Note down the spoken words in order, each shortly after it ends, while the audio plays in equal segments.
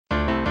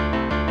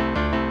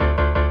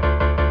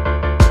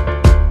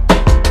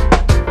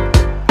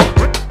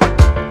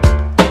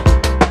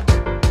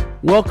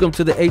Welcome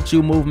to the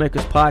HU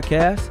Movemakers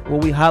podcast, where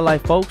we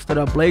highlight folks that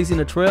are blazing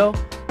the trail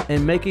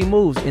and making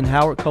moves in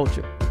Howard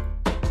culture.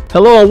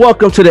 Hello and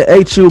welcome to the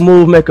HU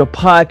Movemaker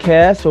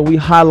podcast, where we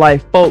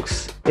highlight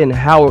folks in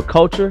Howard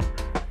culture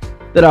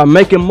that are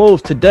making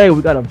moves. Today,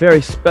 we got a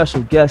very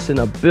special guest in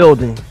the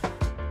building.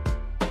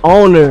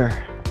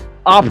 Owner,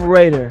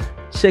 operator,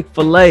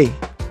 Chick-Fil-A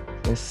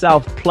in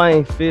South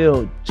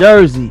Plainfield,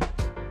 Jersey.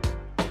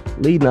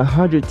 Leading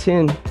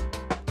 110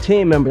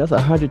 team members.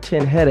 That's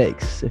 110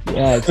 headaches, if you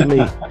ask me.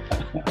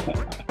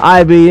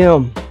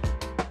 IBM,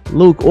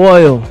 Luke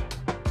Oil,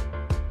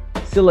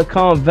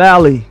 Silicon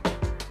Valley,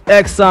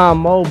 Exxon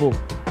Mobil,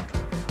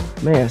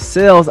 man,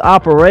 sales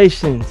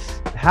operations,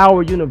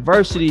 Howard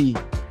University,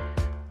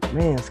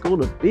 man,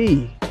 School of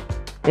B,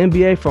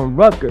 MBA from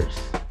Rutgers,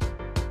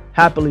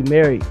 happily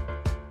married,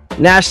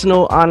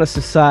 National Honor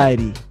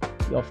Society,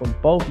 yo, from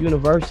both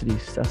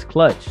universities. That's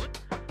clutch.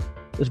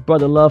 This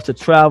brother loves to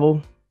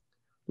travel,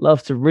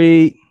 loves to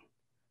read,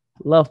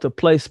 loves to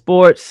play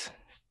sports.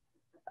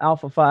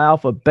 Alpha Phi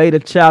Alpha Beta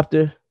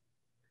chapter.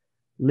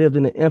 Lived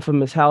in the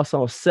infamous house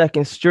on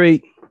 2nd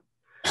Street.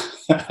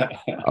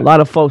 A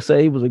lot of folks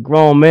say he was a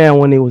grown man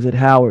when he was at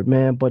Howard,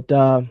 man. But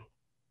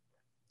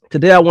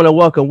today I want to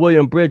welcome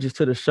William Bridges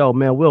to the show,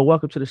 man. Will,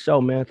 welcome to the show,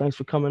 man. Thanks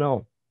for coming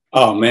on.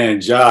 Oh, man,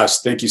 Josh,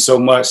 thank you so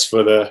much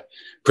for the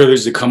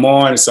privilege to come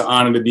on. It's an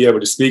honor to be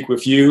able to speak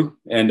with you,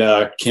 and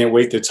can't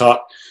wait to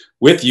talk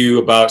with you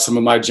about some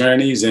of my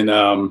journeys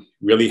and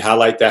really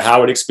highlight that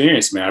Howard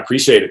experience, man. I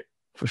appreciate it.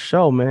 For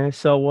sure, man.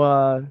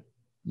 So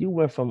you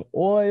went from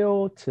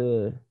oil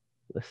to,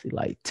 let's see,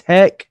 like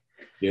tech.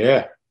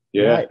 Yeah.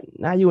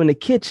 Now you in the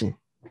kitchen.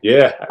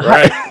 Yeah,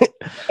 right.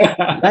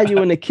 Now you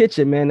in the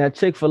kitchen, man. That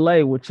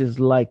Chick-fil-A, which is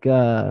like,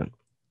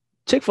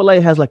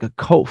 Chick-fil-A has like a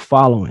cult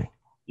following.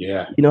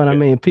 Yeah. You know what I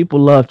mean? People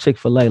love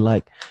Chick-fil-A.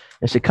 Like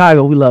in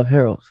Chicago, we love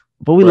Harold's,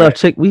 but we love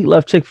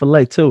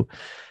Chick-fil-A too.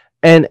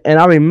 And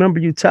I remember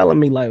you telling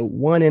me like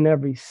 1 in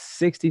every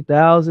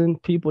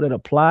 60,000 people that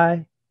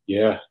apply.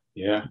 Yeah.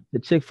 The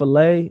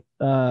Chick-fil-A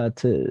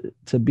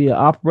to be an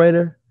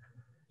operator.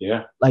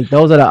 Yeah. Like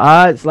those are the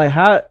odds. Like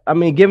how, I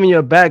mean, given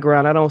your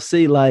background, I don't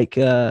see like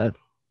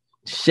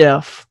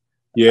chef.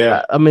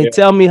 Yeah.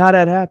 Tell me how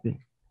that happened.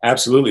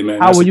 Absolutely,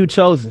 man. How were you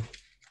chosen?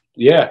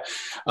 Yeah.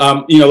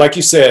 Like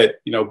you said,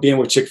 being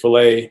with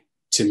Chick-fil-A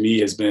to me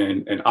has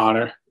been an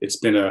honor. It's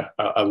been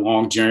a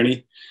long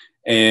journey.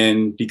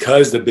 And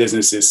because the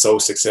business is so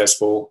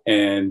successful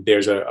and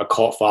there's a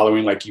cult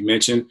following, like you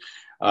mentioned,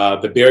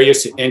 the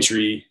barriers to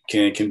entry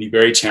can be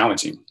very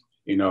challenging.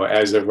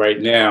 As of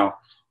right now,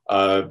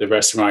 the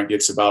restaurant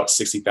gets about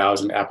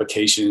 60,000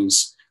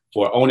 applications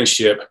for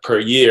ownership per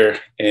year,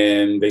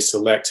 and they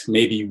select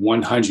maybe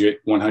 100,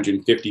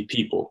 150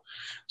 people.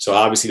 So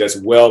obviously that's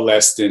well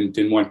less than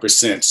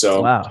 1%.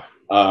 So wow.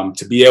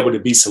 To be able to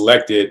be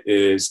selected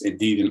is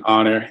indeed an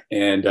honor.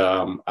 And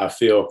I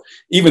feel,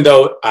 even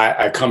though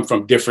I come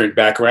from different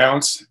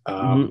backgrounds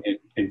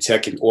in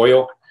tech and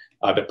oil,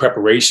 the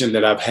preparation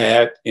that I've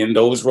had in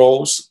those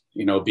roles,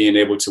 being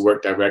able to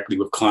work directly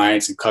with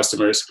clients and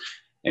customers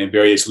and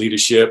various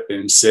leadership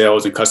and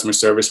sales and customer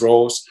service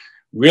roles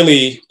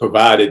really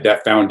provided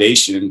that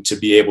foundation to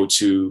be able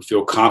to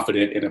feel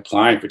confident in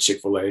applying for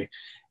Chick-fil-A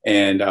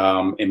and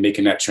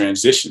making that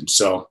transition.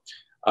 So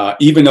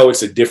even though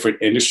it's a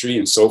different industry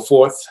and so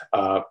forth,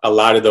 a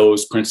lot of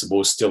those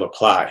principles still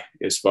apply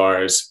as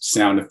far as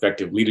sound,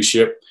 effective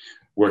leadership,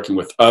 working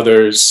with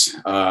others,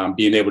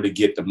 being able to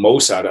get the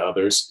most out of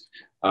others,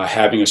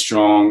 having a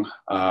strong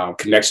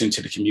connection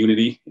to the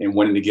community and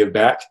wanting to give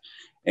back,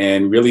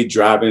 and really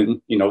driving,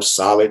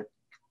 solid,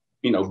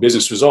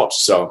 business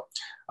results. So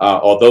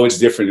although it's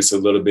different,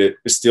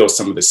 it's still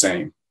some of the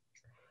same.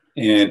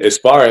 And as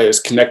far as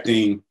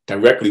connecting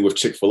directly with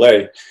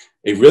Chick-fil-A,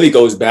 it really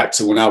goes back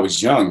to when I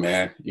was young,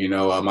 man.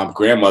 My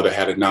grandmother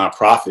had a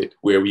nonprofit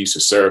where we used to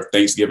serve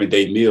Thanksgiving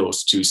Day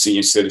meals to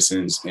senior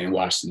citizens in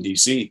Washington,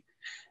 D.C.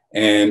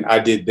 And I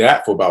did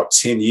that for about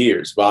 10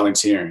 years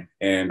volunteering.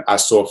 And I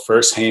saw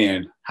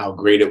firsthand how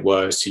great it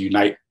was to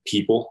unite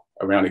people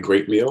around a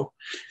great meal.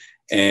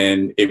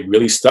 And it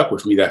really stuck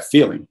with me, that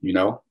feeling,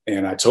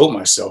 and I told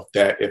myself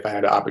that if I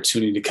had an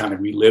opportunity to kind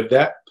of relive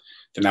that,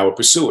 then I would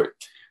pursue it.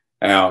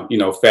 Now,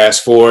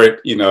 fast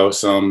forward,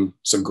 some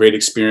great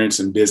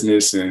experience in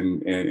business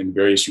and in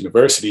various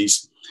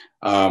universities.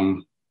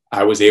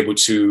 I was able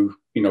to,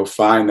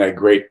 find that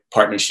great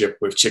partnership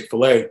with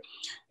Chick-fil-A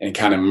and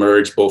kind of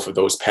merge both of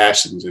those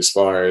passions as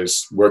far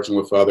as working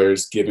with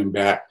others, giving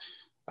back,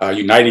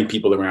 uniting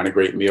people around a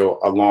great meal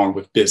along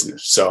with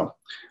business. So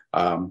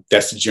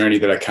that's the journey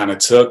that I kind of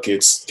took.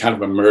 It's kind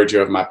of a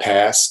merger of my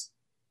past,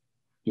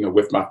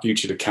 with my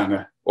future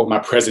or my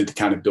present to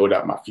kind of build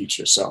out my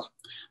future. So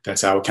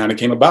that's how it kind of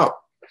came about.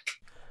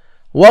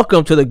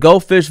 Welcome to the Go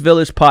Fish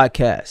Village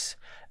podcast.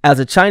 As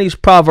a Chinese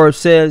proverb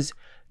says,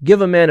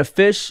 give a man a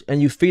fish and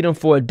you feed him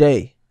for a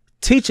day.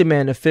 Teach a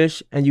man to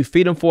fish and you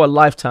feed him for a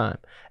lifetime.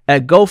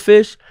 At Go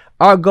Fish,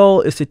 our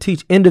goal is to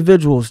teach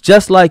individuals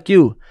just like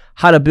you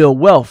how to build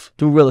wealth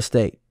through real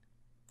estate.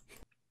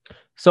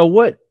 So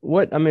what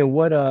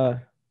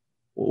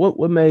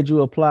What made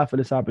you apply for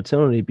this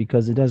opportunity?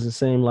 Because it doesn't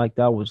seem like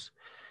that was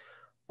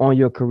on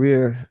your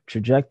career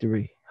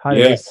trajectory. How did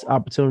Yeah. this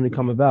opportunity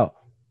come about?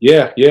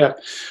 Yeah, yeah.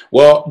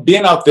 Well,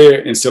 being out there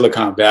in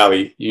Silicon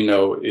Valley,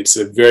 it's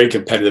a very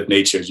competitive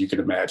nature, as you can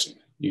imagine.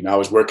 I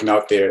was working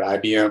out there at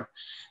IBM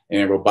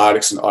in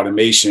robotics and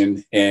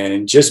automation,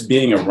 and just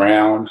being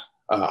around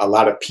a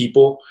lot of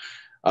people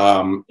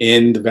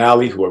in the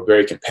Valley who are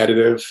very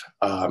competitive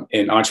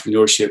and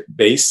entrepreneurship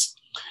based.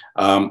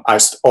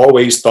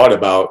 Always thought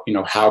about,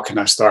 how can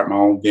I start my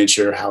own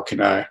venture? How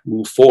can I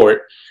move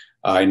forward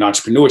in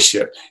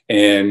entrepreneurship?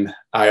 And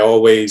I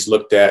always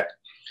looked at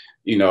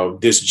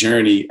this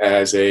journey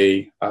as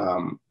a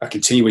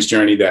continuous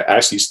journey that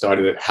actually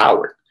started at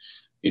Howard.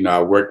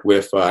 I worked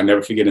with, I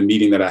never forget a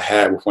meeting that I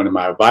had with one of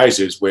my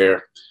advisors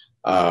where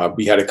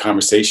we had a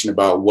conversation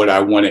about what I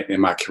wanted in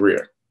my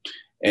career.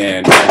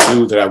 And I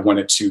knew that I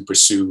wanted to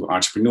pursue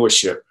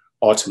entrepreneurship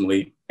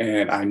ultimately.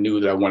 And I knew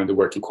that I wanted to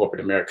work in corporate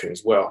America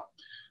as well.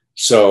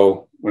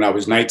 So when I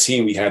was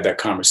 19, we had that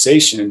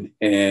conversation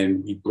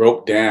and we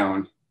broke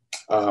down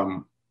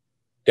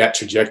that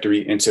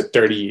trajectory into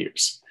 30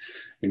 years.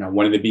 I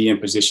wanted to be in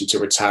position to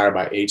retire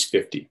by age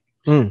 50.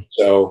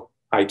 So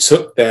I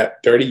took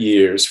that 30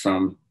 years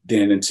from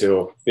then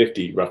until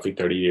 50, roughly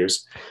 30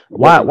 years.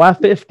 Why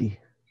 50?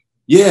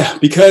 Yeah,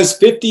 because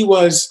 50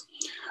 was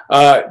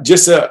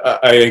just an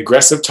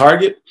aggressive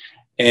target.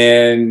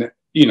 And,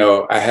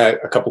 I had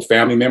a couple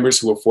family members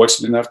who were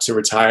fortunate enough to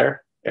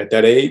retire at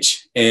that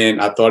age. And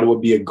I thought it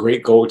would be a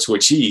great goal to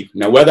achieve.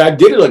 Now, whether I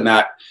did it or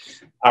not,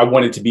 I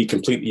wanted to be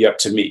completely up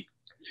to me.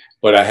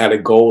 But I had a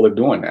goal of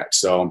doing that.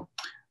 So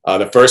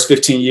the first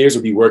 15 years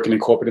would be working in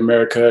corporate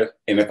America.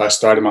 And if I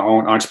started my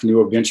own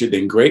entrepreneurial venture,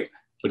 then great.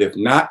 But if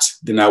not,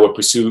 then I would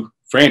pursue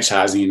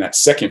franchising in that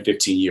second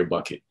 15-year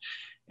bucket.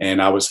 And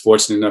I was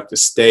fortunate enough to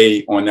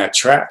stay on that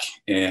track.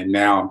 And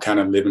now I'm kind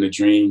of living the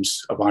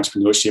dreams of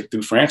entrepreneurship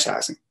through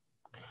franchising.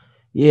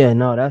 Yeah,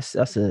 no, that's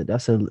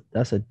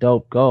a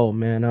dope goal,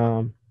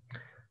 man.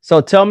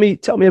 So tell me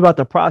about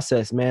the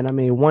process, man. I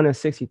mean, 1 in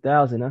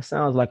 60,000, that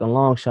sounds like a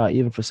long shot,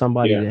 even for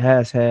somebody Yeah. that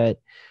has had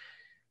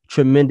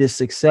tremendous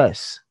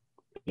success,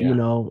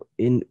 Yeah.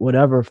 in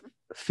whatever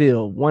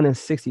field. 1 in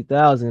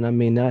 60,000. I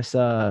mean, that's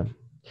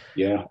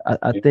Yeah.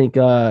 I think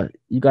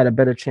you got a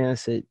better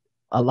chance at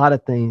a lot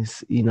of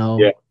things,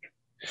 Yeah.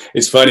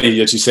 It's funny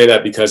that you say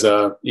that because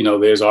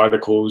there's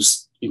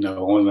articles,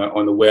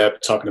 on the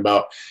web talking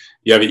about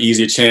you have an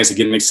easier chance of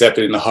getting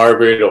accepted into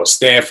Harvard or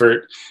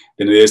Stanford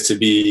than it is to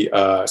be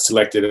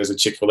selected as a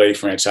Chick-fil-A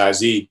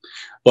franchisee.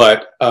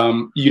 But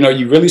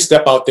you really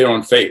step out there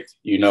on faith.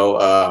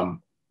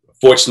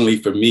 Fortunately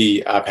for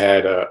me, I've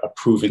had a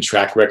proven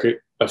track record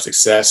of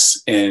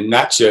success, and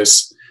not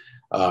just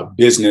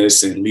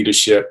business and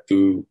leadership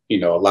through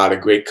a lot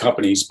of great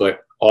companies,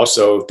 but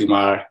also through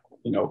my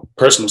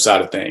personal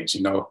side of things.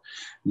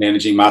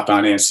 Managing my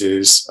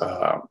finances,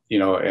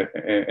 in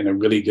a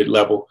really good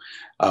level.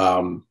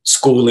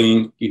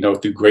 Schooling,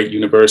 through great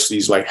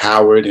universities like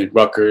Howard and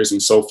Rutgers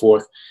and so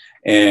forth,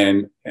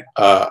 and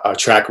a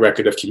track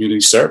record of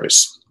community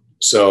service.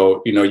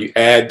 So you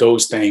add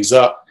those things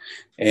up,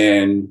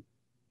 and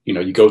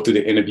you go through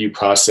the interview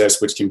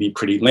process, which can be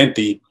pretty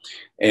lengthy,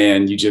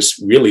 and you just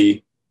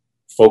really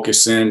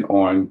focus in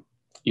on,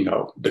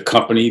 the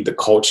company, the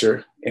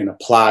culture, and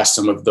apply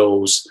some of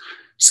those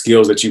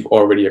skills that you've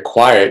already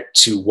acquired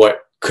to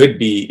what could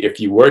be if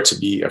you were to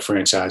be a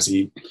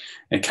franchisee,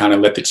 and kind of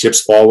let the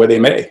chips fall where they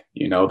may.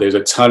 There's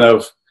a ton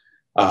of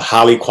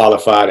highly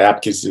qualified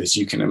applicants, as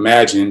you can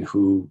imagine,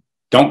 who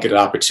don't get an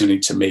opportunity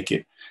to make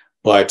it.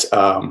 But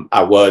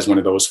I was one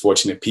of those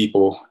fortunate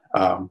people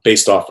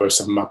based off of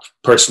some of my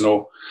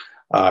personal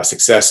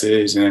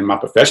successes and my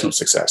professional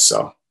success.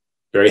 So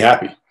very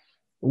happy.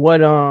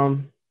 What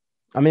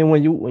I mean,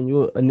 when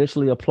you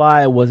initially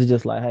applied, was it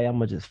just like, hey, I'm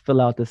gonna just fill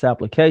out this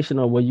application,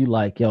 or were you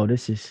like, yo,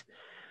 this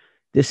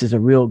is a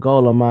real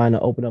goal of mine to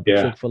open up a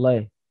Yeah.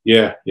 Chick-fil-A?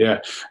 Yeah.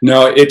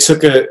 No, it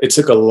took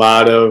a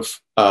lot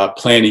of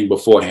planning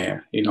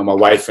beforehand. My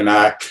wife and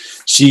I,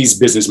 she's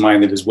business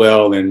minded as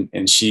well,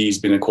 and she's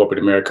been in corporate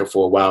America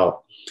for a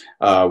while.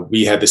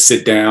 We had to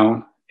sit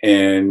down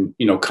and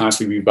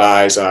constantly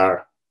revise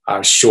our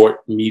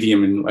short,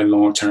 medium, and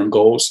long term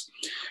goals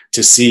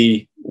to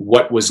see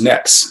what was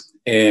next.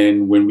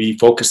 And when we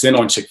focused in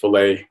on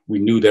Chick-fil-A, we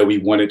knew that we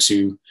wanted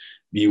to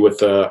be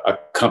with a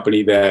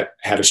company that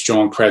had a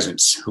strong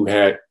presence, who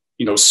had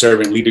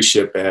servant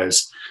leadership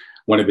as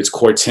one of its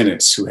core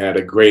tenets, who had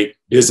a great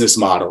business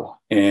model,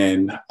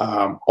 and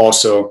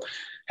also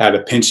had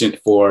a penchant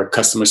for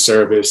customer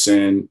service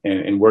and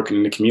working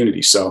in the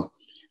community. So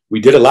we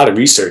did a lot of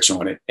research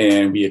on it,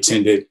 and we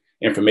attended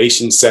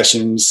information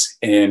sessions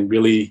and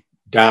really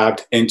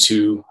dived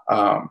into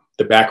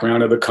the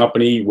background of the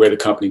company, where the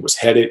company was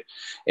headed,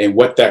 and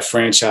what that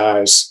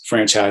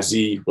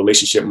franchisee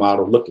relationship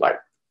model looked like.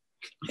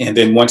 And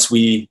then once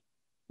we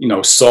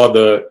saw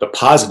the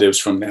positives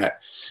from that,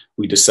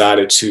 we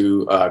decided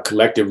to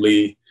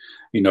collectively,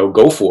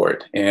 go for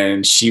it.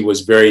 And she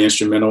was very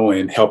instrumental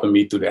in helping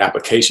me through the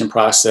application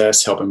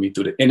process, helping me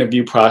through the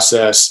interview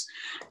process,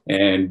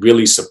 and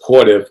really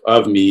supportive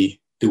of me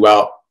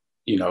throughout,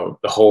 the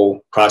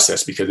whole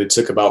process, because it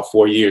took about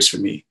 4 years for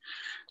me.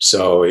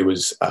 So it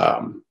was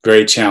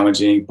very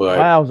challenging, but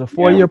Wow, it was a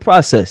 4 year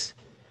process.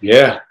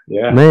 Yeah.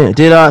 Man,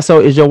 so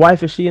is your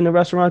wife, is she in the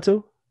restaurant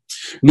too?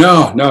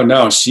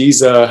 No.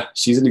 She's an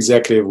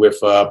executive with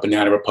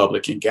Banana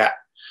Republic and Gap.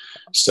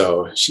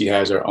 So she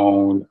has her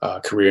own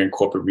career in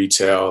corporate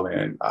retail,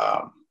 and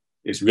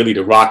is really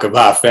the rock of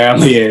our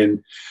family.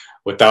 And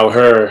without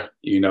her,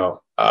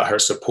 her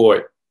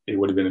support, it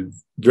would have been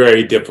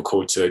very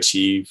difficult to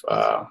achieve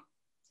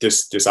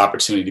this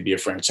opportunity to be a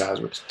franchise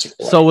with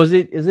Chick-fil-A. So is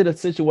it a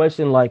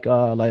situation like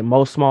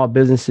most small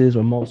businesses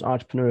or most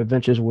entrepreneurial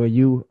ventures where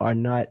you are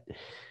not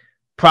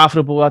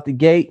profitable out the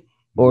gate,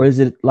 or is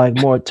it like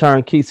more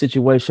turnkey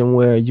situation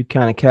where you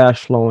kind of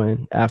cash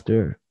flowing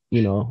after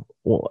you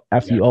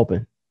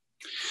open?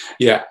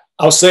 Yeah,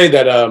 I'll say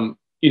that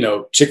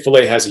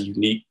Chick-fil-A has a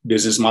unique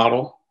business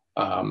model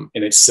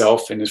in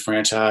itself, in its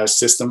franchise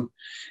system,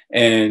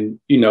 and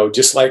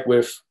just like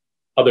with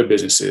other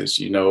businesses,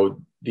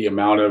 the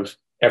amount of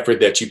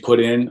effort that you put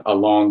in,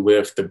 along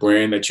with the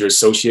brand that you're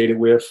associated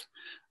with,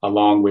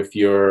 along with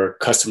your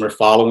customer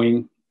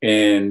following,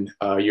 and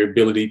your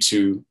ability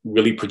to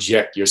really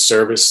project your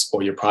service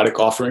or your product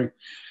offering,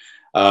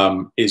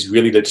 is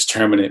really the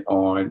determinant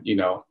on,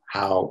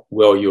 how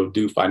well you'll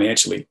do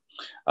financially.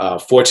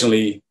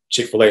 Fortunately,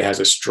 Chick-fil-A has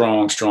a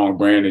strong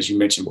brand, as you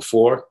mentioned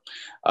before,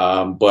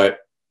 but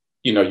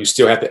you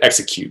still have to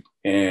execute.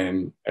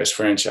 And as a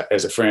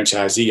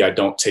franchisee, I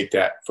don't take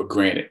that for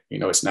granted.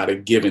 It's not a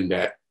given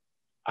that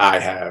I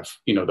have,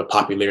 the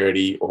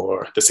popularity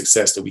or the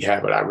success that we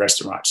have at our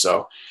restaurant.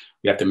 So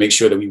we have to make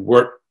sure that we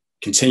work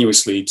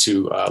continuously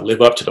to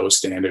live up to those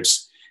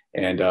standards.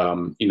 And,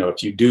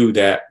 if you do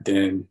that,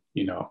 then,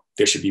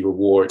 there should be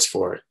rewards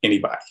for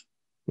anybody.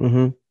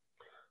 Mm-hmm.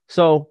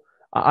 So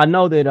I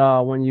know that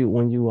when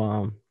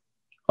you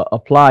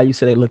apply, you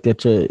said they looked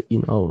at your,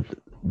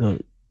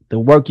 the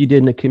work you did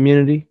in the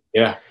community.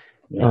 Yeah.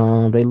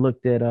 They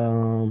looked at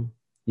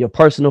your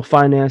personal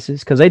finances,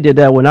 because they did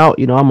that when I'm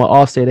an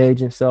Allstate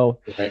agent. So,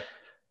 right.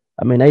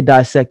 I mean, they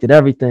dissected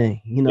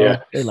everything.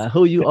 They like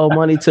who you owe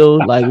money to,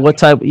 like what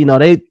type.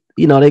 They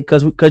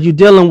because you're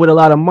dealing with a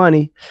lot of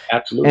money.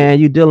 Absolutely.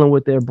 And you're dealing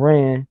with their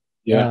brand.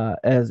 Yeah.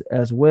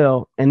 As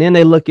well. And then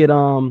they look at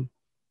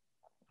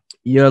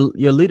your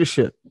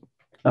leadership.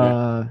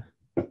 Yeah.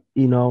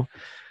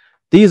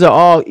 These are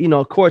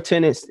all, core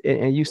tenets.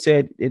 And you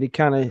said it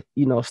kind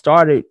of,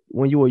 started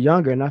when you were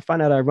younger. And I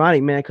find that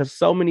ironic, man, because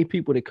so many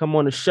people that come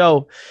on the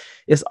show,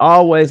 it's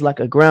always like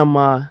a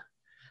grandma.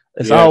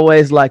 It's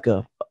always like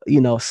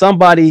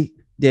somebody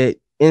that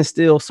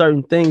instilled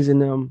certain things in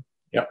them.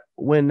 Yep.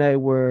 when they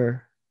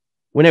were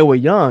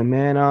young,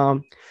 man.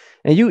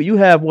 And you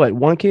have what,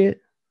 one kid?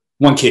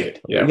 One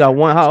kid. Yeah. You got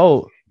one. How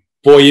old?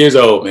 4 years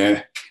old,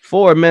 man.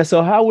 4, man.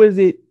 So how is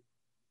it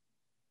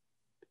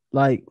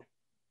like?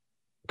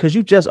 Because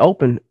you just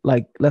opened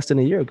like less than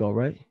a year ago,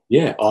 right?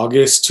 Yeah,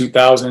 August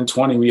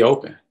 2020, we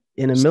opened.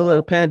 In the middle of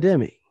the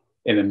pandemic.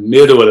 In the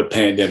middle of the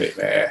pandemic,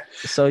 man.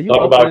 So you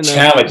talk about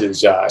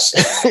challenges, Josh.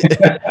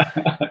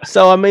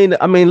 So I mean,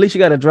 at least you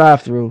got a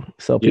drive-through,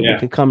 so people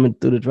can come in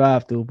through the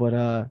drive-through.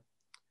 But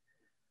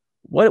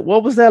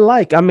what was that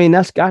like? I mean,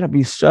 that's got to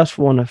be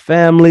stressful on the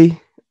family,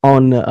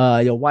 on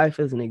your wife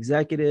as an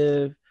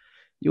executive,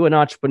 you an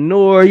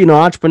entrepreneur.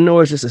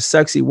 Entrepreneur is just a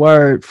sexy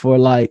word for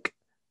like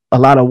a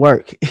lot of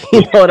work,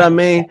 you know what I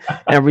mean,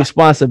 and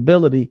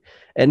responsibility.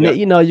 And then,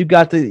 you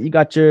got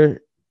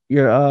your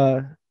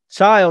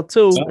child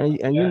too,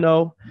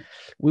 and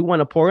we want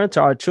to pour into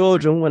our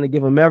children, we want to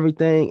give them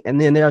everything, and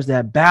then there's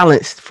that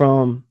balance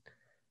from,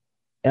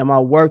 am I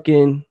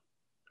working?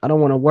 I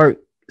don't want to work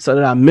so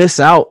that I miss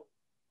out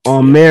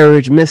on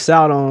marriage, miss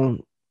out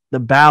on the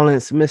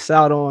balance, miss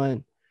out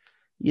on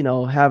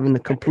having the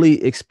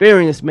complete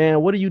experience,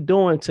 man. What are you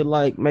doing to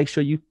like make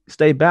sure you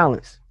stay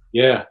balanced?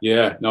 Yeah.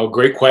 No,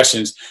 great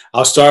questions.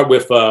 I'll start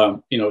with,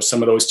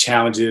 some of those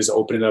challenges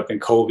opening up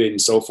in COVID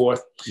and so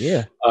forth.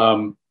 Yeah.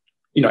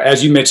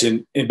 As you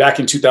mentioned,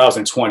 back in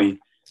 2020,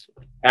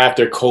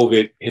 after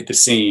COVID hit the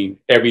scene,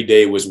 every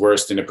day was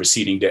worse than the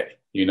preceding day,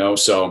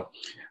 So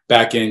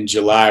back in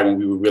July, when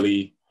we were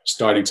really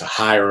starting to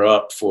hire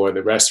up for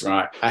the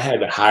restaurant, I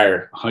had to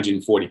hire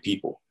 140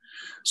 people.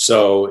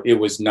 So it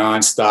was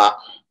nonstop.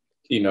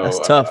 That's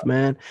tough,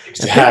 man.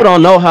 Exactly. And people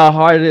don't know how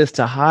hard it is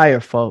to hire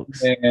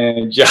folks.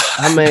 And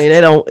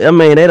they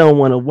don't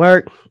want to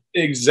work.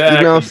 Exactly.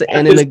 You know what I'm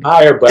saying? And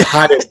hire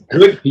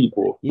good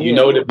people,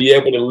 to be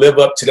able to live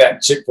up to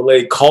that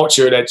Chick-fil-A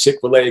culture, that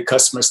Chick-fil-A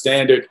customer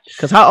standard.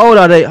 Because how old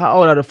are they? How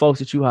old are the folks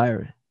that you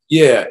hiring?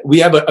 Yeah, we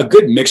have a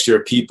good mixture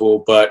of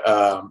people, but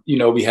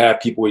we have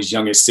people as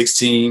young as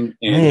 16,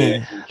 and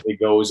then it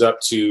goes up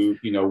to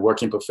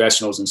working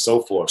professionals and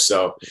so forth.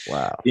 So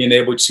being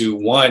able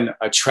to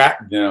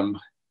attract them,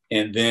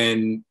 and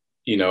then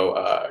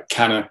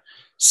kind of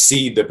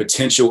see the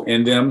potential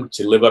in them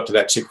to live up to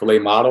that Chick-fil-A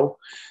model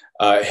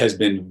has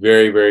been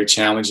very, very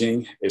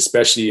challenging,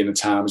 especially in the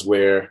times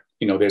where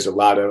there's a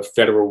lot of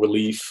federal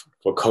relief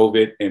for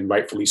COVID, and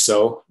rightfully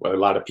so. Well, a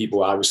lot of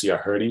people obviously are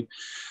hurting.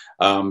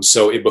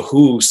 So it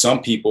behooves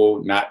some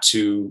people not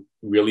to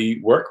really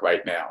work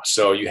right now.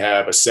 So you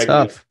have a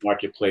segment of the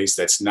marketplace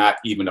that's not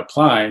even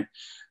applying.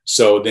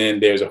 So then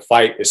there's a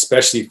fight,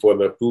 especially for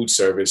the food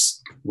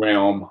service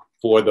realm,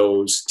 for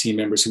those team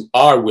members who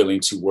are willing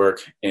to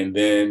work, and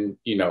then,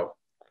 you know,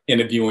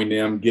 interviewing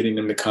them, getting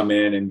them to come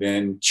in, and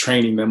then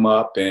training them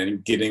up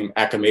and getting them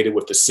acclimated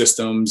with the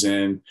systems.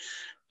 And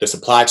the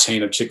supply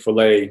chain of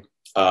Chick-fil-A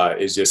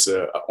is just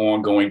an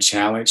ongoing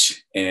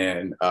challenge.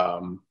 And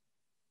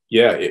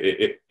yeah,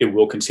 it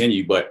will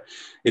continue, but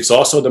it's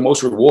also the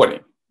most rewarding.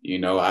 You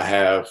know, I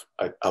have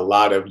a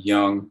lot of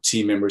young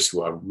team members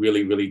who are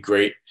really, really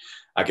great.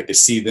 I get to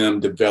see them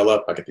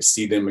develop. I get to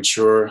see them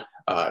mature.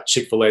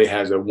 Chick-fil-A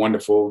has a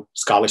wonderful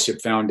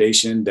scholarship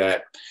foundation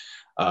that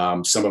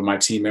some of my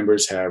team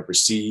members have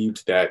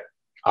received that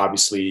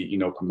obviously, you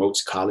know,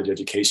 promotes college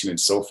education and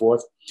so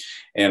forth.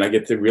 And I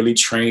get to really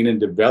train and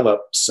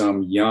develop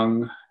some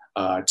young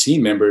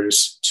team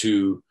members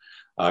to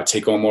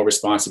take on more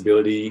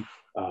responsibility,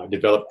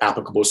 develop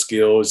applicable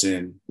skills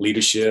in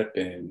leadership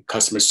and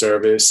customer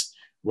service,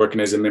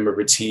 working as a member of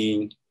a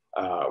team,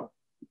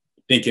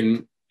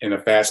 thinking in a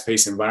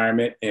fast-paced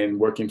environment, and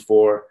working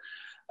for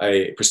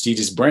a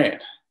prestigious brand.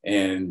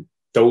 And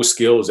those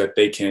skills that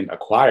they can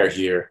acquire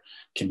here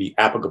can be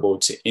applicable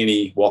to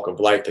any walk of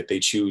life that they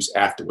choose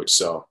afterwards.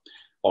 So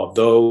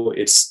although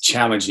it's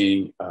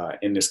challenging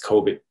in this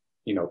COVID,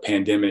 you know,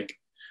 pandemic,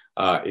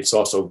 it's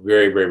also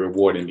very, very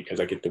rewarding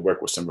because I get to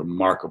work with some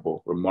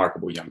remarkable,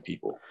 remarkable young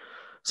people.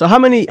 So how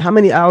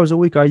many hours a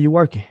week are you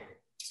working?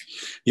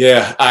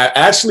 Yeah, I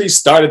actually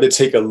started to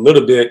take a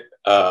little bit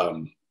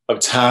of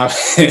time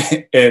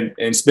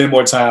and spend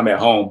more time at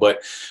home.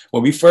 But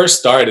when we first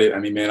started, I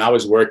mean, man, I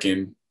was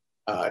working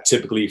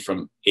typically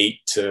from 8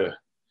 to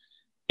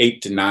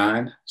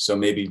 9. So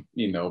maybe,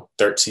 you know,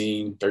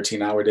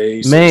 13-hour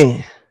days.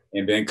 Man.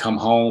 And then come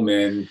home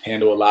and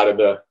handle a lot of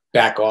the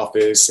back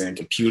office and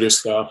computer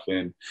stuff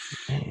and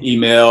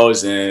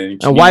emails. And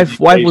wife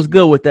was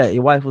good with that.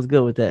 Your wife was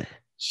good with that.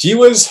 She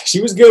was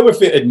good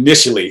with it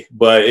initially,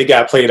 but it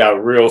got played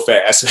out real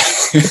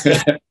fast,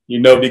 you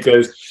know,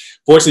 because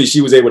fortunately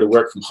she was able to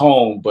work from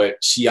home, but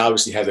she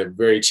obviously has a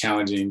very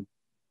challenging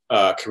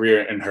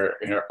career in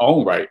her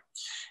own right.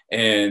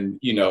 And,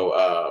 you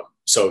know,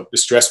 so the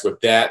stress with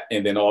that,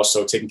 and then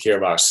also taking care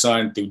of our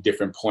son through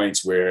different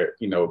points where,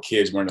 you know,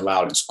 kids weren't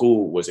allowed in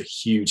school was a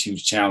huge,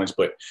 huge challenge.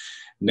 But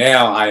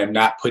now I am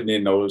not putting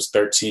in those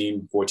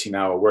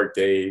 13-14-hour work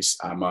days.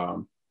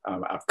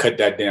 I've cut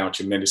that down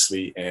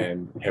tremendously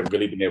and have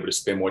really been able to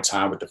spend more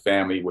time with the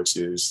family, which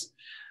is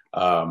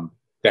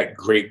that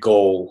great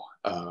goal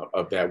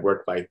of that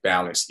work-life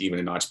balance, even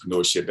in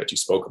entrepreneurship that you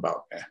spoke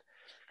about, man.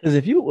 Because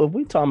if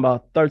we talking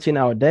about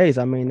 13-hour days,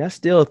 I mean, that's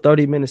still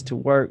 30 minutes to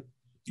work.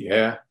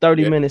 Yeah.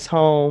 30 minutes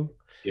home.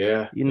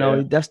 Yeah. You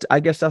know, I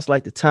guess that's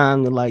like the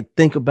time to like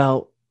think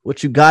about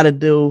what you got to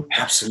do.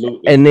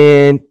 Absolutely. And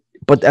then,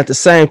 but at the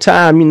same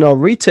time, you know,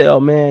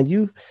 retail, man,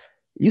 you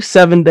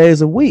 7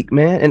 days a week,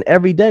 man. And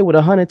every day with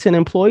 110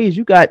 employees,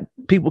 you got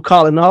people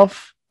calling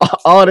off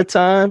all the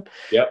time.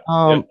 Yep.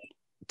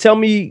 Tell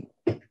me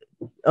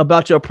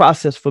about your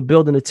process for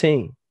building a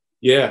team.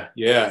 Yeah.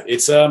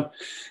 It's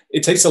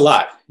it takes a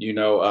lot, you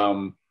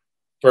know.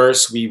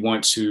 First, we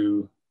want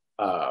to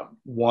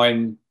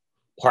one,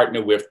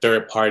 partner with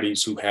third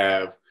parties who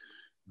have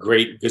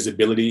great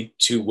visibility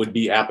to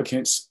would-be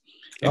applicants.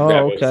 And we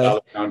have a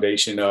solid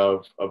foundation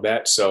of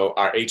that. So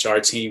our HR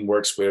team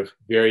works with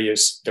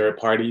various third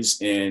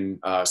parties in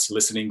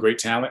soliciting great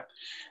talent.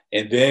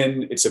 And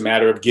then it's a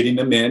matter of getting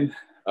them in.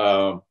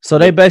 So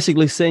they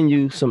basically send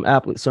you some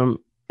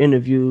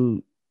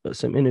interviewees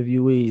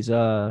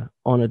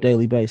on a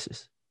daily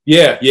basis.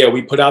 Yeah.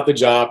 We put out the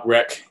job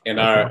rec, and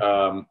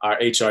our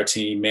HR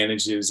team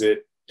manages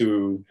it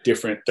through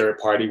different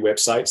third-party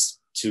websites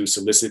to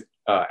solicit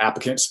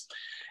applicants.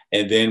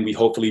 And then we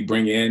hopefully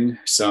bring in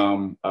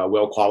some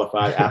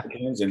well-qualified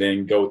applicants and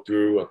then go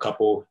through a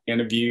couple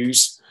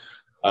interviews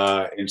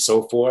and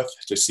so forth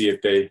to see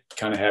if they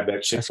kind of have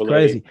that Chick-fil-A.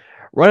 That's crazy.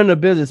 Running a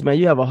business, man,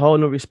 you have a whole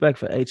new respect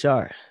for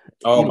HR.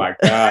 Oh my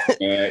God,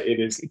 man. It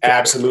is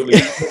absolutely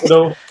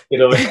it'll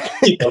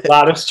keep a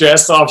lot of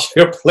stress off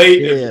your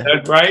plate. Yeah.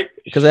 Right?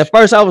 Because at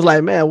first I was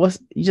like, man,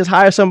 you just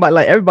hire somebody,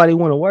 like everybody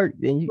want to work.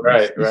 Then you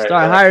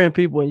start hiring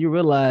people and you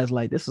realize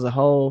like that's a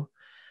whole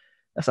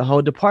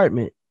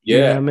department. Yeah.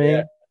 You know what I mean?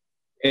 Yeah.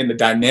 And the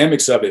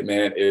dynamics of it,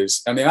 man,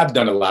 is, I mean, I've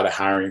done a lot of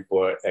hiring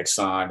for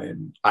Exxon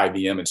and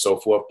IBM and so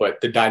forth, but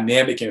the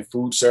dynamic in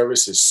food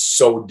service is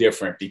so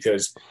different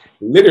because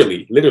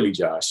literally,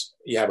 Josh,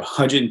 you have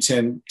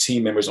 110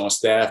 team members on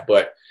staff,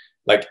 but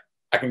like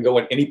I can go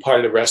in any part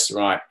of the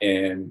restaurant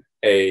and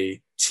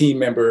a team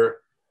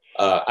member,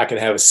 I could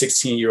have a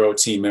 16-year-old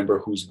team member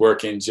who's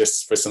working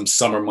just for some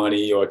summer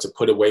money or to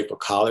put away for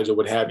college or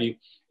what have you.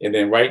 And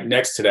then right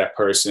next to that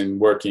person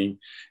working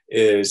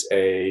is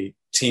a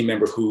team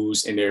member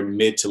who's in their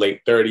mid to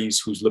late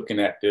 30s, who's looking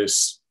at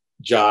this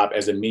job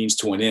as a means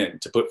to an end,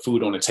 to put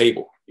food on the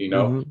table. You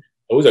know,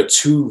 Those are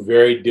two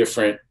very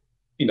different,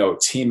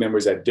 team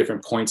members at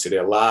different points of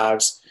their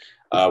lives,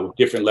 with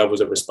different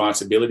levels of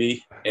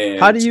responsibility,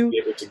 How and do to you be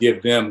able to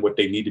give them what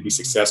they need to be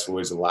successful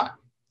is a lot.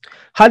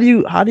 how do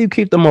you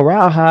keep the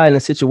morale high in a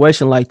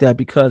situation like that?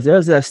 Because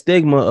there's that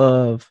stigma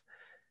of,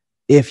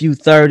 if you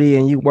 30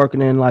 and you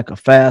working in like a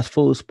fast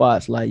food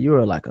spots, like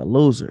you're like a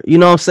loser. You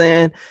know what I'm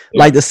saying? Yeah,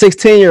 Like the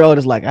 16-year-old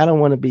is like, I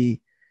want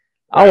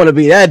right. to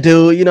be that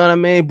dude. You know what I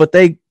mean? But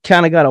they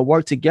kind of got to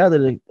work together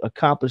to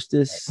accomplish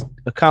this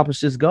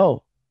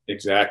goal.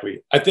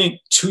 Exactly. I think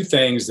two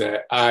things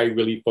that I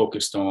really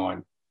focused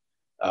on,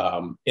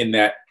 in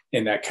that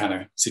kind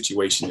of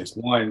situation is,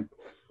 one,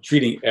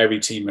 treating every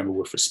team member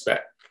with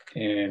respect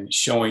and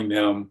showing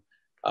them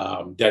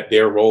that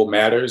their role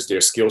matters, their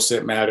skill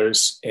set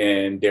matters,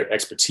 and their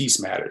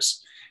expertise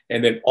matters.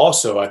 And then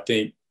also, I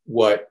think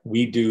what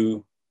we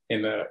do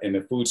in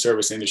the food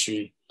service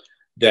industry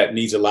that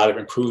needs a lot of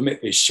improvement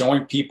is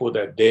showing people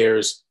that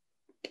there's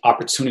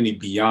opportunity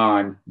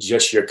beyond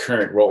just your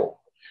current role.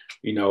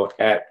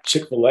 At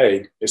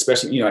Chick-fil-A,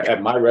 especially,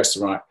 at my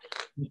restaurant,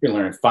 you can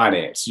learn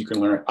finance, you can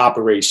learn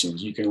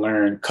operations, you can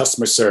learn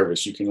customer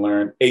service, you can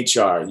learn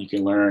HR, you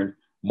can learn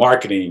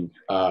marketing,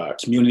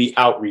 community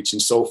outreach,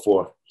 and so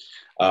forth.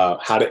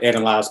 How to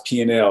analyze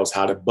P&Ls,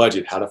 how to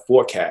budget, how to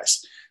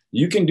forecast.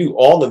 You can do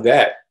all of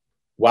that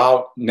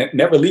while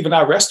never leaving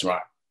our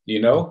restaurant.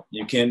 You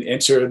can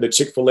enter the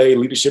Chick-fil-A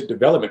Leadership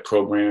Development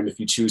Program if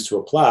you choose to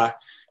apply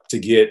to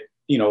get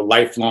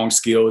lifelong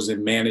skills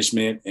in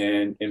management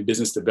and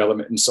business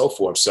development and so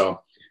forth.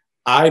 So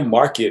I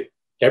market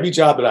every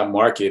job that I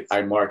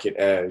market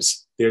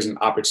as there's an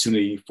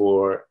opportunity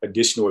for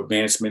additional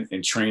advancement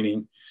and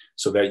training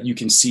so that you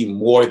can see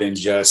more than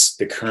just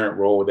the current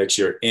role that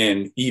you're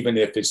in, even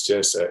if it's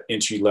just an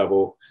entry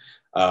level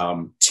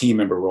team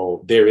member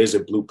role. There is a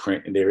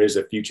blueprint and there is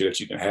a future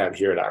that you can have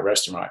here at our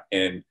restaurant.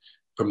 And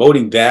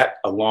promoting that,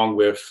 along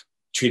with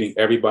treating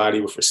everybody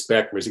with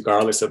respect,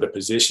 regardless of the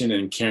position,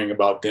 and caring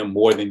about them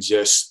more than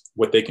just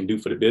what they can do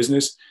for the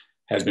business,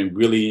 has been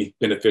really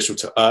beneficial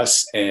to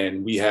us.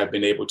 And we have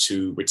been able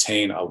to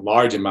retain a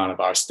large amount of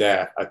our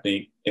staff, I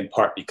think, in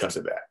part because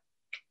of that.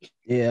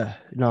 Yeah,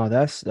 no,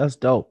 that's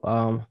dope.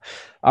 I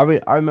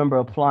remember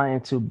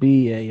applying to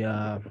be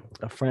a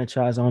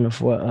franchise owner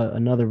for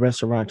another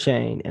restaurant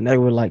chain, and they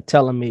were like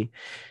telling me,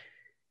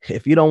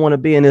 if you don't want to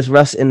be in this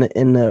in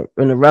the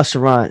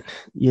restaurant,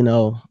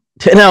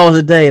 10 hours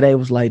a day, they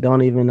was like,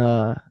 don't even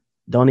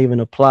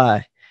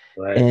apply.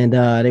 Right. And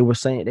they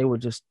were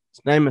just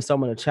naming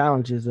some of the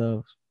challenges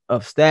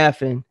of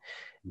staffing,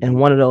 and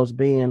one of those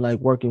being like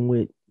working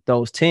with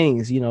those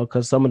teens,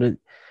 because some of the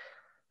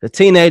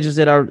teenagers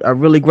that are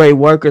really great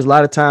workers, a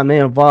lot of time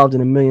they're involved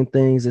in a million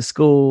things at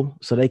school,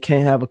 so they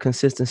can't have a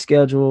consistent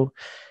schedule.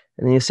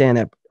 And then you're saying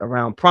that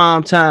around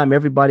prime time,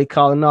 everybody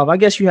calling off. I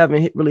guess you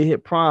haven't really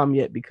hit prime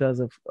yet because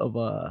of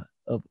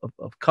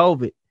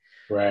COVID.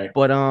 Right.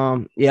 But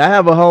yeah, I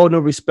have a whole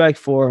new respect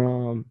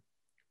for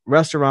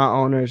restaurant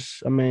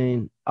owners. I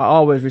mean, I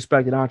always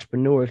respected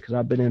entrepreneurs because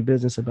I've been in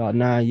business about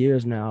 9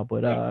 years now.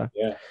 But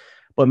Yeah.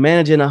 but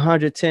managing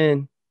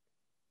 110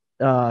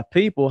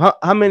 people,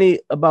 how many,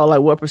 about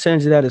like what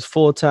percentage of that is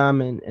full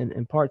time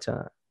and part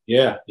time?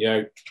 Yeah.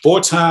 Yeah. Full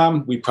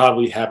time, we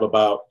probably have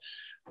about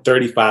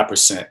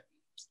 35%.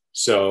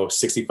 So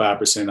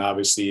 65%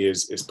 obviously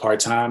is part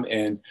time.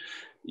 And,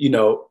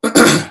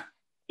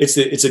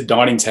 it's a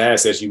daunting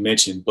task, as you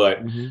mentioned,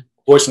 but Mm-hmm.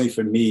 fortunately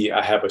for me,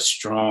 I have a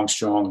strong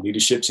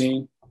leadership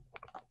team,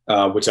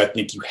 which I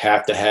think you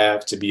have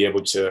to be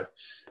able to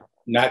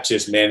not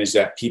just manage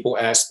that people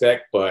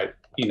aspect, but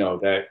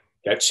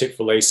that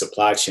Chick-fil-A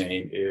supply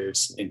chain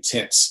is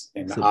intense,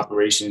 and the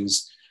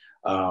operations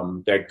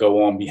that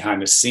go on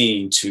behind the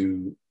scene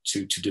to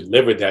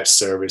deliver that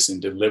service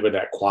and deliver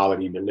that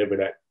quality and deliver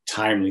that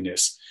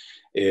timeliness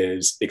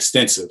is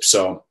extensive.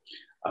 So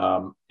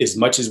as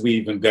much as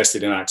we've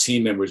invested in our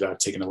team members, I've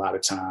taken a lot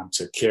of time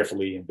to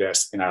carefully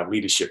invest in our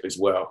leadership as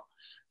well,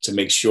 to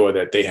make sure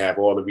that they have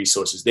all the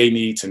resources they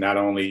need to not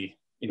only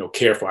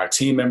care for our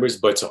team members,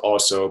 but to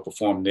also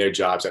perform their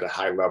jobs at a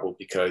high level.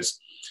 Because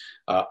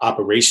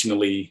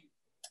operationally,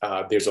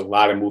 there's a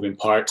lot of moving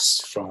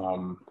parts,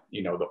 from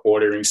the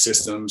ordering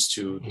systems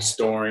to the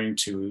storing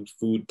to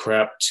food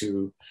prep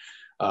to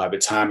the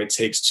time it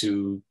takes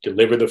to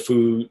deliver the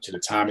food, to the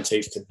time it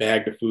takes to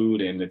bag the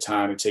food, and the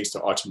time it takes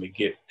to ultimately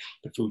get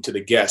the food to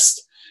the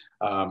guest.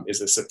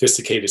 Is a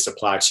sophisticated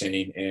supply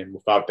chain, and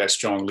without that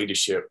strong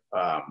leadership,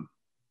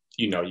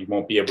 you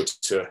won't be able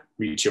to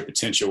reach your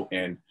potential.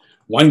 And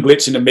one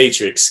glitch in the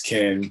matrix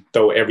can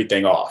throw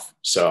everything off.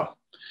 So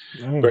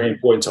very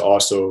important to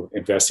also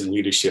invest in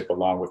leadership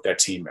along with that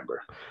team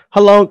member.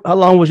 How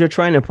long was your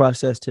training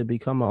process to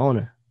become an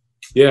owner?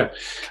 Yeah,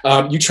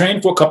 you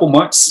train for a couple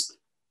months.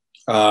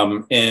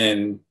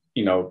 In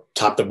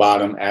top to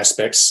bottom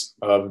aspects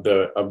of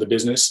the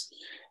business,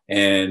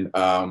 and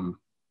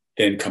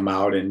then come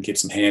out and get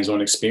some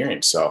hands-on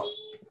experience. So,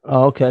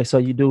 Okay, so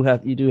you do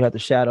have to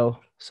shadow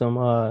some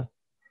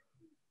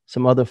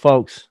other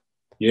folks.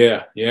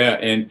 yeah,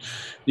 and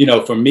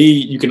for me,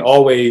 you can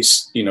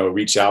always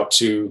reach out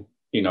to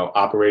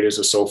operators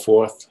or so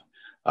forth.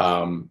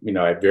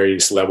 at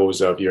various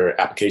levels of your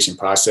application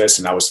process.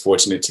 And I was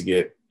fortunate to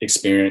get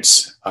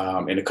experience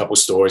in a couple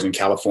stores in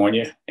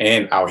California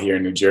and out here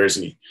in New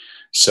Jersey.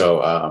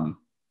 So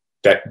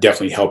that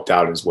definitely helped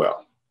out as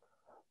well.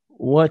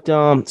 What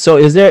so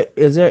is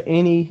there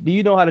any, do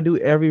you know how to do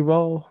every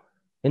role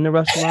in the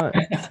restaurant?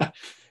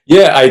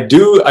 Yeah, I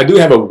do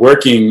have a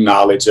working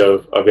knowledge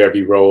of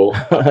every role.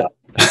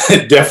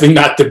 Definitely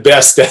not the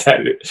best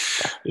at it.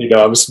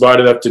 I'm smart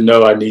enough to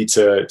know I need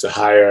to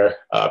hire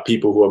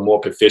people who are more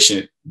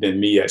proficient than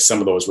me at some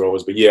of those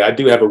roles. But yeah, I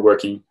do have a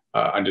working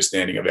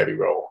understanding of every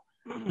role.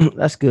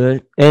 That's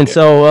good. And Yeah.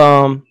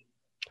 so,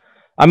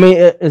 I mean,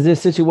 is there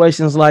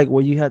situations like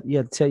where you have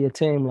to tell your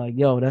team like,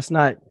 yo, that's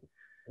not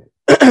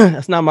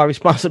that's not my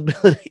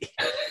responsibility.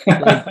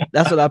 Like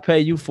that's what I pay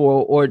you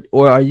for,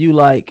 or are you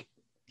like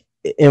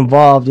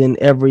involved in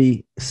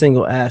every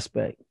single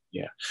aspect?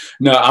 Yeah.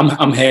 No,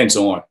 I'm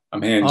hands-on.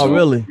 I'm hands-on. Oh,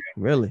 really?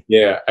 Really?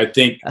 Yeah, I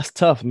think That's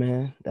tough,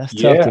 man. That's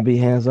tough yeah, to be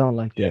hands-on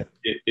like that.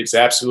 it's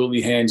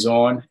absolutely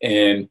hands-on.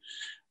 And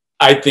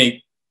I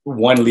think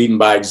one, leading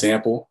by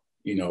example,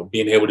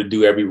 being able to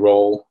do every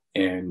role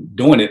and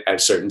doing it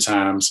at certain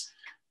times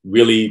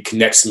really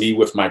connects me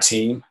with my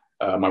team,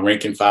 my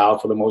rank and file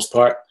for the most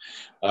part.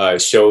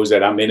 It shows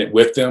that I'm in it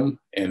with them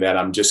and that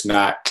I'm just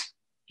not,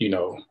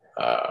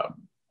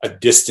 a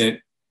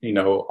distant,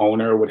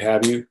 owner, what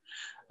have you.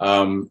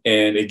 And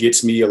it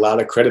gets me a lot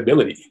of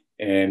credibility,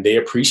 and they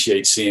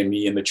appreciate seeing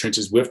me in the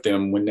trenches with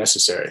them when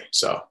necessary.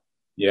 So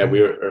yeah,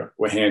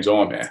 we're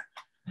hands-on, man.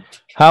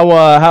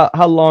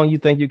 How long you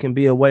think you can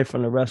be away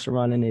from the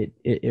restaurant and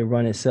it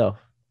run itself?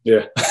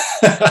 Yeah.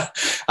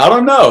 I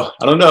don't know.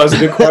 It's a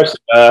good question.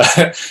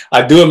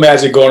 I do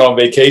imagine going on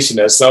vacation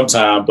at some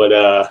time, but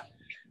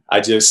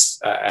I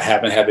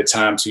haven't had the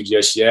time to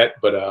just yet.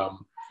 But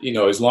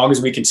as long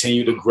as we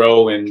continue to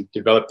grow and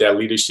develop that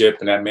leadership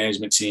and that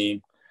management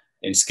team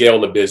and scale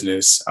the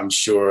business, I'm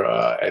sure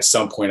at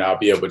some point I'll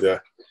be able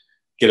to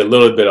get a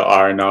little bit of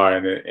R&R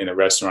and a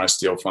restaurant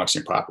still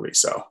function properly.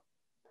 So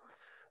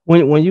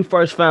when you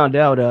first found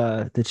out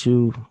that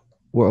you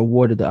were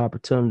awarded the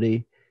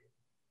opportunity,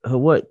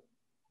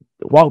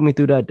 walk me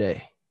through that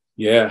day?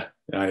 Yeah,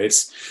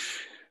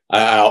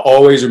 I'll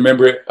always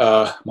remember it.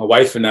 My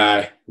wife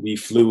and we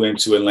flew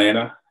into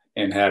Atlanta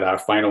and had our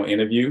final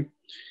interview,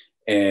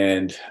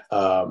 and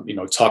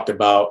talked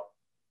about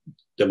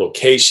the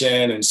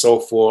location and so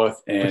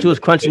forth. And but you was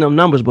crunching them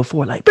numbers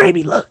before, like,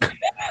 baby, look,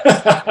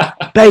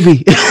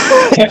 baby,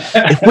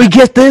 if we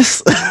get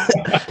this.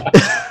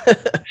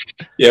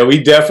 Yeah,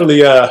 we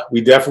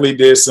definitely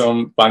did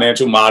some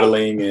financial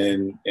modeling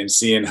and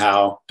seeing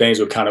how things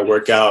would kind of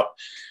work out,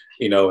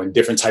 in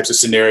different types of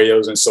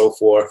scenarios and so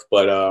forth.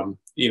 But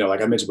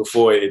like I mentioned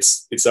before,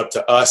 it's up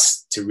to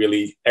us to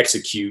really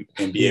execute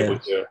and be able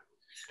to,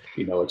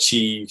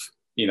 achieve,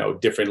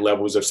 different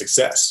levels of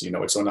success.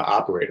 It's on the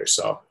operator.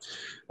 So,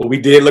 well, we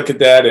did look at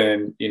that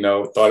and,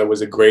 thought it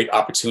was a great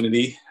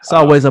opportunity. It's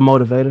always a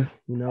motivator,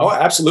 Oh,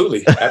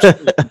 absolutely.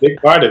 Absolutely. A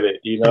big part of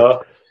it,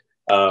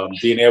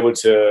 being able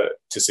to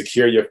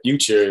secure your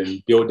future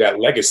and build that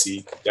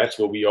legacy. That's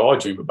what we all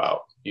dream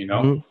about,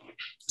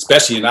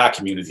 especially in our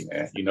community,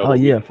 man. Oh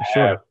yeah, for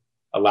sure.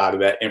 A lot of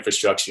that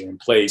infrastructure in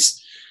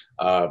place,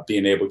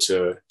 being able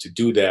to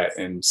do that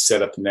and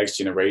set up the next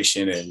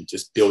generation and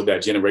just build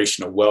that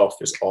generational wealth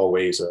is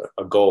always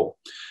a goal.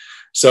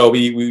 So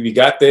we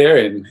got there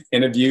and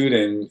interviewed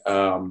and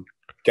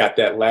got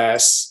that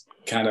last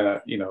kind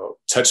of,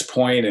 touch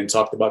point and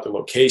talked about the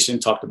location,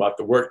 talked about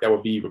the work that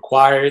would be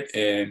required,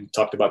 and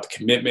talked about the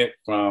commitment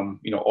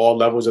from, all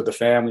levels of the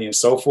family and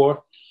so forth.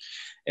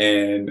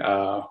 And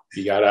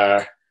we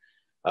got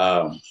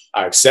our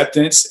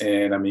acceptance.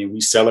 And I mean,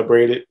 we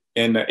celebrated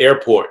in the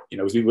airport,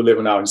 we were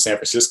living out in San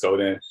Francisco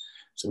then.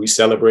 So we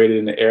celebrated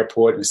in the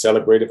airport and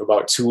celebrated for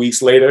about 2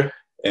 weeks later,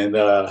 and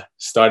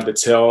started to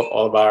tell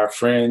all of our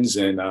friends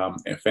and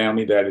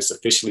family that it's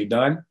officially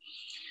done.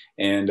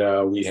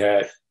 And we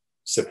had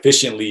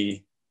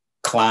sufficiently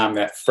climbed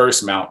that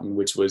first mountain,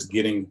 which was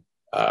getting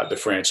the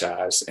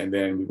franchise. And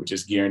then we were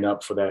just gearing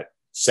up for that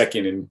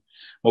second and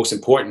most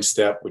important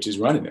step, which is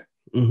running it.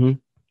 Mm-hmm.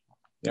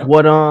 Yeah.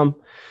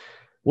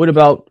 What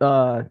about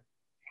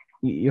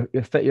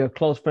your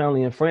close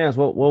family and friends?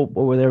 What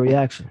were their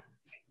reaction?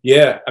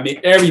 Yeah, I mean,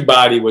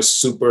 everybody was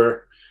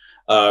super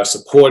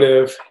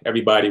supportive.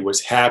 Everybody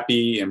was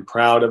happy and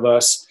proud of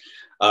us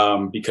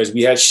because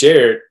we had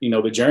shared,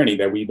 the journey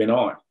that we've been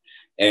on.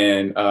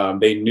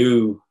 And they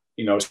knew,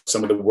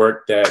 some of the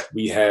work that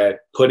we had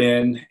put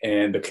in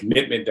and the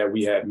commitment that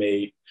we had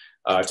made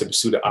to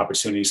pursue the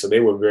opportunity. So they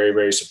were very,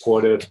 very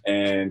supportive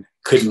and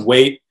couldn't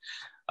wait.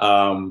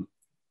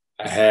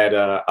 I had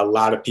a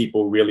lot of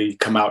people really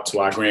come out to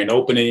our grand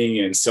opening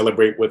and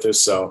celebrate with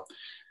us. So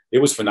it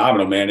was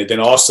phenomenal, man. And then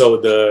also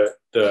the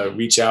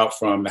reach out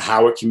from the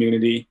Howard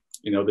community,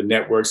 the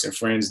networks and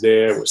friends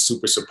there were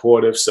super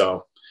supportive.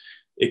 So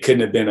it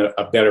couldn't have been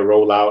a better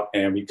rollout,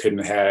 and we couldn't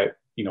have had,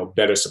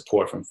 better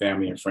support from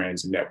family and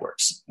friends and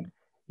networks.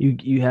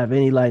 You have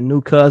any like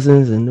new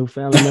cousins and new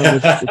family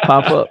members that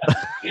pop up?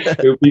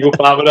 New people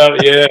popping up,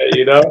 yeah.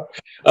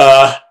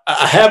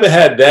 I haven't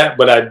had that,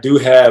 but I do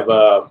have,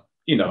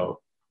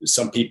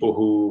 some people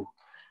who,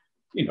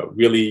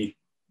 really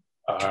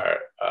are,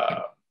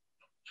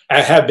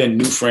 have been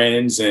new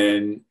friends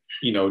and,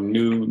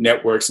 new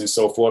networks and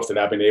so forth that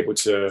I've been able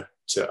to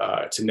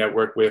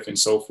network with and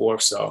so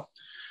forth. So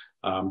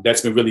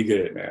that's been really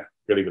good, man.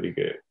 Really, really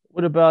good.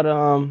 What about,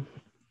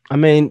 I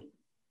mean,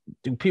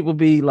 do people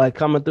be like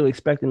coming through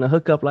expecting a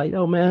hookup? Like,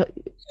 yo, man,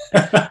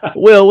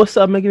 Will, what's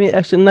up? Making me an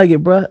extra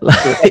nugget, bro.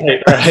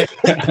 Right.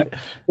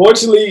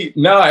 Fortunately,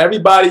 no.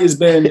 Everybody has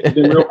been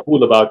real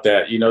cool about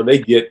that. They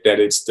get that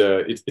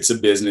it's a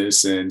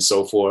business and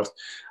so forth.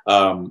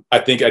 I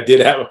think I did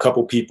have a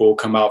couple people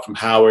come out from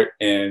Howard,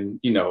 and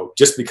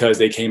just because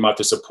they came out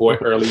to support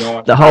early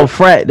on, the whole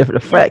frat, the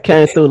frat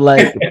came through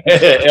like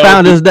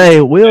Founders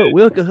Day.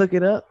 Will could hook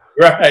it up,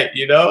 right?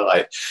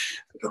 Like,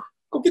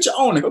 go get your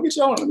own. Go get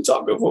your own. Let me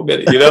talk for a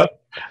minute.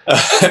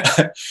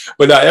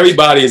 But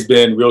everybody has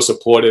been real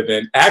supportive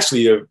and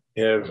actually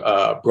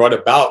have brought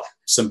about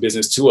some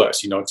business to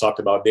us. Talked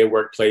about their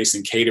workplace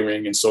and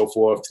catering and so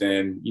forth,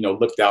 and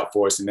looked out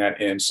for us in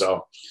that end.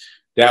 So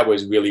that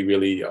was really,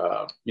 really,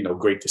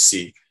 great to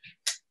see.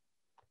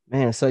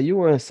 Man, so you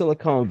were in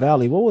Silicon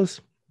Valley. What was?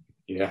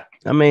 Yeah.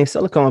 I mean,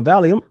 Silicon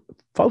Valley,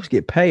 folks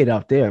get paid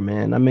out there,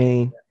 man. I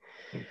mean.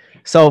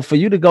 So for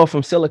you to go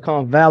from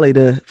Silicon Valley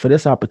for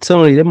this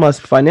opportunity, it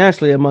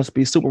must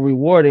be super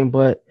rewarding.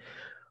 But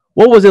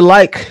what was it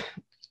like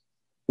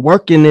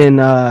working in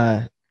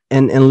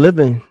and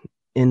living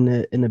in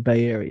the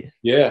Bay Area?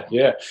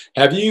 Yeah.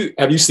 Have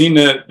you seen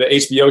the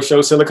HBO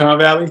show Silicon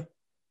Valley?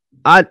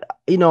 I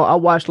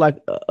watched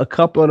like a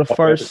couple of the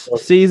first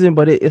season,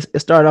 but it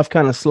started off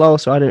kind of slow,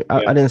 so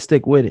I didn't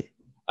stick with it.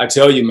 I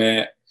tell you,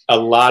 man, a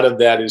lot of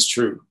that is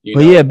true.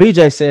 But yeah,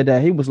 BJ said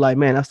that. He was like,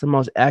 man, that's the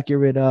most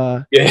accurate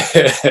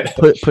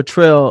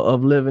portrayal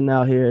of living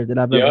out here that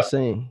I've ever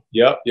seen.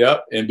 Yep.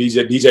 And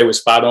BJ was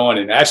spot on.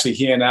 And actually,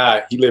 he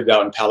lived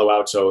out in Palo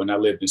Alto and I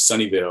lived in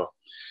Sunnyvale.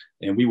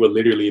 And we were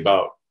literally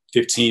about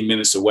 15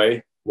 minutes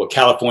away. Well,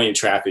 California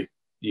traffic,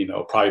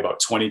 probably about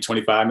 20,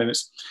 25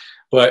 minutes.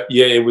 But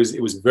yeah, it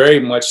was very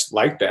much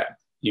like that,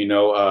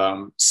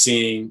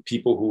 seeing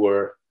people who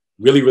were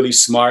really, really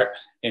smart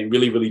and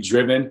really, really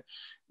driven.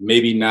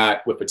 Maybe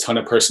not with a ton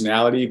of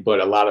personality,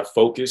 but a lot of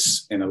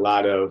focus and a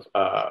lot of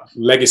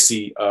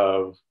legacy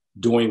of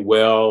doing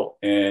well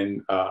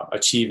and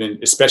achieving,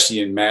 especially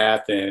in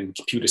math and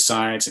computer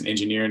science and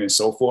engineering and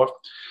so forth.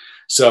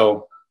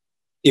 So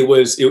it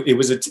was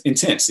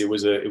intense. It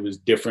was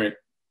different,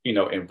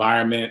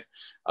 environment.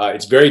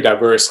 It's very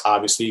diverse,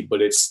 obviously, but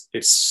it's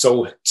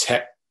so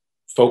tech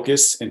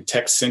focused and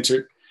tech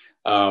centered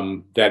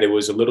that it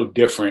was a little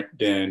different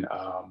than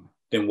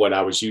what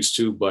I was used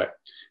to, but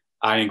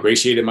I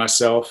ingratiated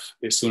myself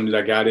as soon as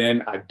I got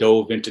in. I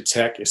dove into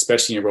tech,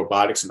 especially in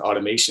robotics and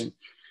automation,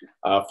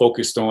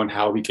 focused on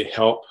how we could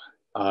help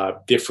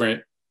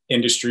different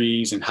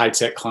industries and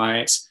high-tech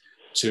clients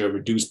to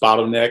reduce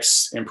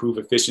bottlenecks, improve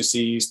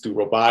efficiencies through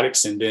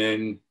robotics, and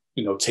then,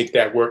 take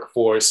that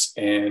workforce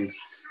and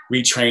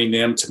retrain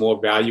them to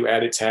more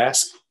value-added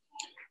tasks.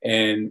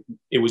 And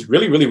it was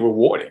really, really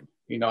rewarding.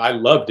 I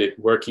loved it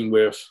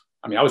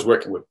I was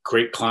working with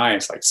great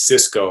clients like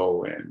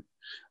Cisco and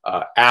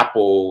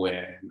Apple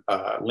and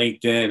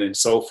LinkedIn and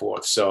so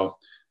forth. So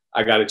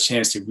I got a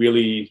chance to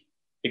really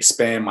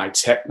expand my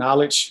tech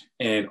knowledge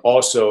and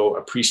also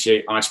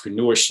appreciate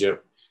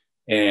entrepreneurship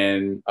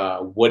and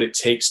what it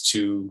takes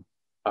to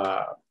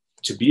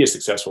be a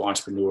successful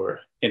entrepreneur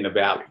in the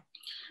Valley.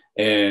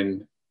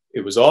 And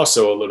it was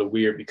also a little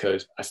weird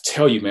because I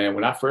tell you, man,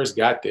 when I first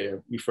got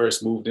there, we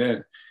first moved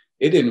in,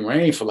 it didn't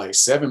rain for like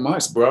 7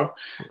 months, bro.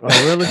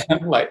 Oh, really?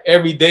 Like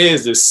every day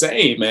is the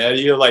same, man.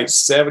 You're like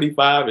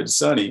 75 and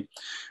sunny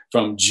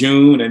from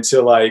June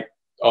until like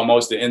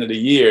almost the end of the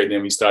year.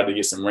 Then we started to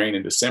get some rain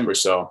in December.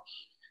 So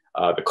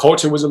the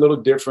culture was a little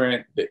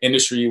different. The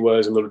industry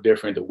was a little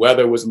different. The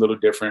weather was a little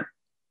different.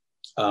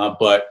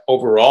 But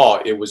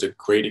overall, it was a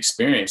great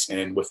experience.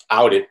 And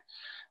without it,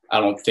 I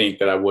don't think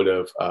that I would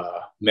have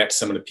met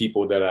some of the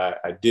people that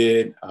I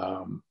did.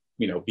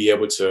 Be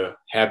able to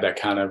have that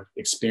kind of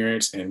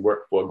experience and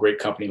work for a great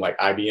company like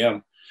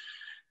IBM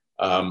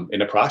in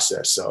the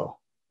process. So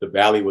the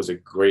Valley was a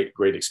great,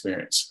 great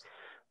experience.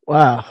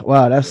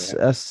 Wow.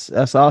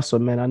 That's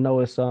awesome, man. I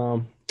know it's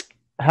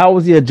how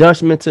was the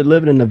adjustment to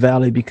living in the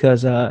Valley?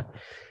 Because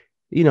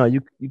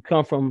you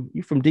from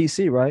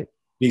DC, right?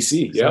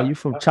 DC, yeah. So you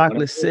from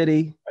Chocolate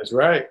City. That's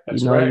right.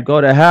 Right. You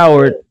go to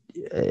Howard,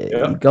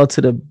 you go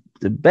to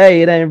the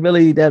Bay. It ain't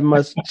really that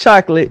much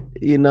chocolate,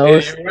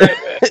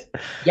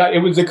 Yeah, it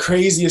was the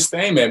craziest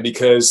thing, man,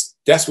 because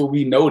that's what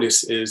we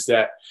noticed is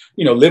that,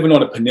 living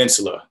on a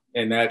peninsula,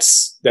 and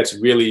that's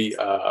really,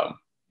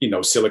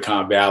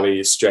 Silicon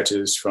Valley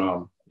stretches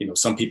from,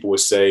 some people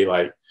would say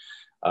like,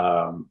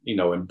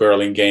 in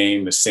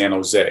Burlingame to San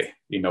Jose,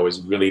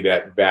 is really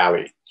that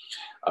valley.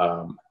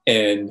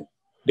 And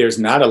there's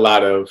not a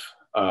lot of,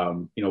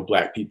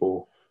 Black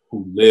people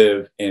who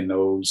live in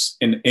those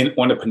on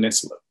the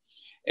peninsula.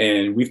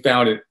 And we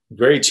found it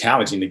very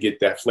challenging to get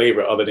that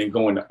flavor other than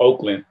going to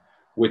Oakland,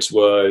 which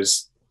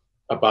was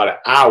about an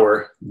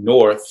hour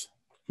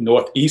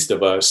northeast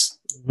of us,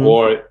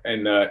 or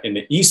in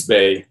the East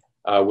Bay,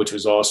 which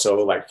was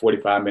also like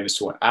 45 minutes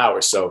to an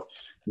hour. So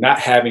not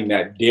having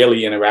that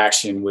daily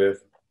interaction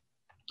with,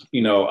 a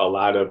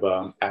lot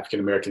of African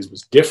Americans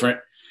was different.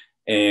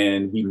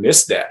 And we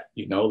missed that,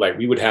 like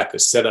we would have to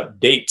set up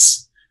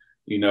dates,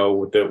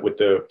 with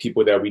the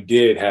people that we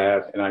did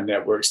have in our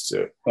networks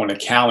on a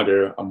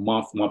calendar a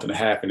month and a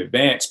half in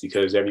advance,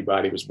 because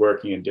everybody was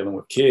working and dealing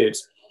with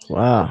kids.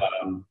 Wow.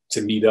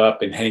 To meet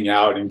up and hang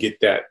out and get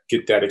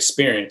that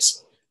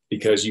experience,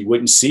 because you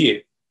wouldn't see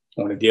it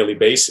on a daily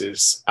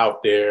basis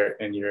out there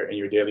in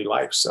your daily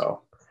life.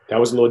 So that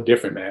was a little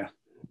different,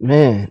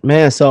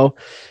 man. So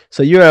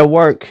you're at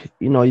work,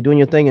 you're doing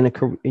your thing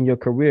in your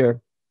career.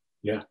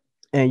 Yeah.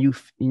 And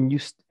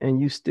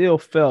you still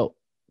felt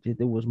that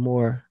there was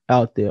more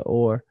out there,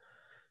 or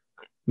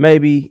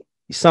maybe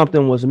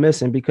something was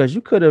missing, because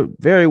you could have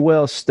very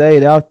well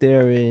stayed out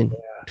there and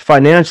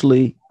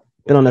financially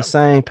been on the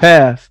same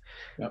path.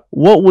 Yep.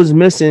 What was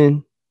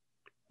missing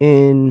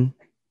in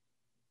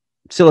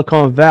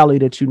Silicon Valley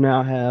that you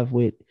now have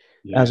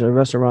as a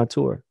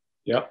restaurateur?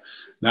 Yep.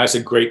 Now, that's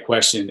a great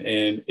question.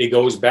 And it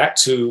goes back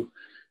to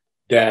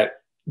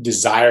that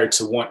desire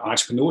to want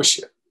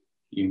entrepreneurship,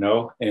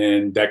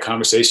 and that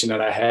conversation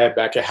that I had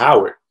back at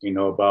Howard,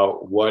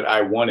 about what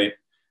I wanted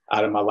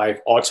out of my life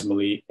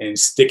ultimately, and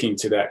sticking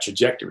to that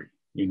trajectory.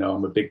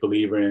 I'm a big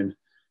believer in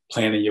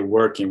planning your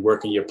work and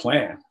working your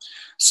plan.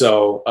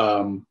 So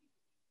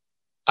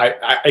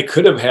I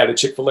could have had a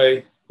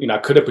Chick-fil-A, I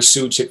could have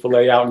pursued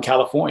Chick-fil-A out in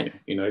California.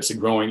 It's a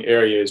growing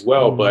area as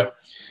well, but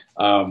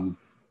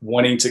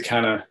wanting to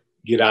kind of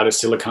get out of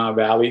Silicon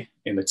Valley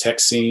in the tech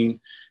scene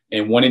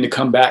and wanting to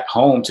come back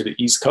home to the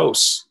East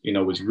Coast,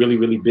 was really,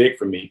 really big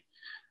for me.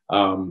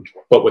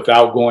 But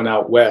without going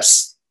out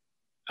West,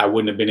 I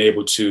wouldn't have been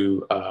able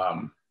to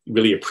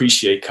really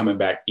appreciate coming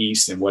back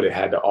East and what it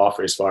had to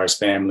offer as far as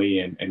family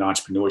and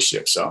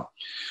entrepreneurship. So,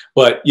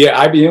 but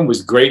yeah, IBM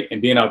was great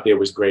and being out there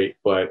was great,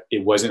 but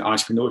it wasn't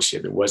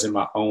entrepreneurship. It wasn't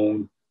my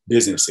own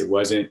business. It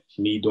wasn't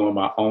me doing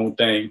my own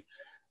thing,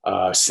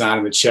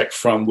 signing the check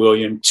from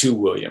William to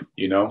William,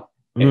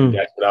 and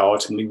that's what I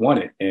ultimately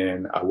wanted.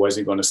 And I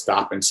wasn't going to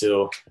stop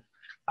until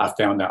I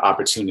found the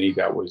opportunity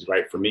that was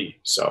right for me.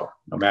 So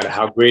no matter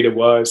how great it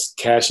was,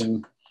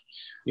 cashing,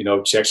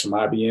 checks from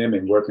IBM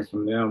and working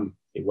from them,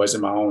 it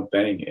wasn't my own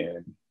thing.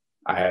 And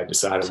I had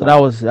decided. So that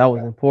was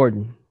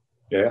important.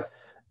 Yeah.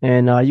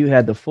 And you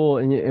had the full,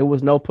 and it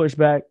was no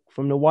pushback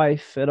from the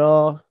wife at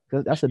all.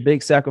 That's a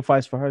big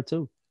sacrifice for her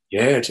too.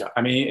 Yeah.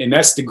 I mean, and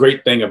that's the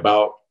great thing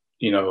about,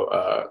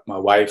 my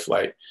wife.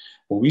 Like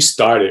when we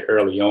started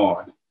early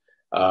on,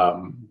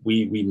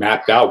 we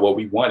mapped out what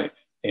we wanted,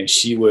 and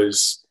she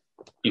was,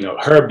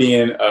 her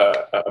being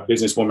a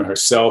businesswoman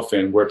herself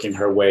and working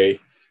her way,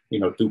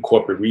 through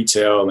corporate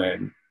retail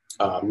and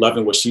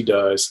loving what she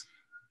does.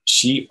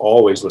 She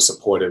always was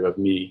supportive of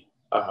me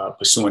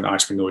pursuing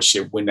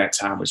entrepreneurship when that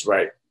time was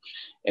right.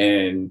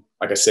 And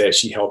like I said,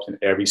 she helped in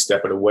every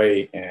step of the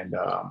way, and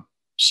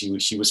she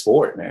was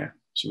for it, man.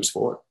 She was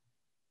for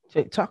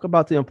it. Talk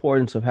about the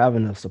importance of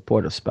having a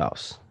supportive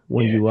spouse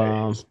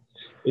when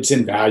It's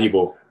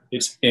invaluable.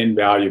 It's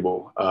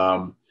invaluable.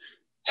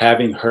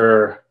 Having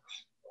her,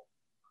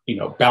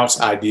 bounce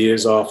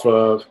ideas off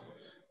of,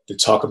 to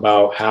talk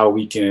about how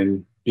we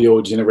can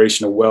build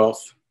generational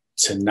wealth,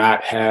 to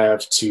not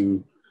have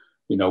to,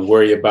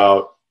 worry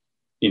about,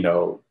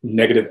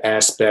 negative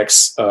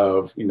aspects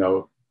of,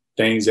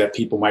 things that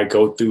people might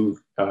go through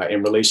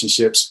in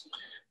relationships,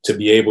 to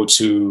be able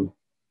to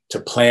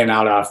plan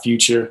out our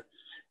future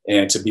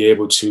and to be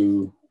able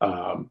to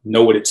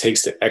know what it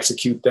takes to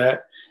execute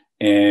that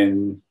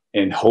and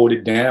hold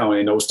it down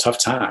in those tough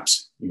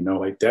times.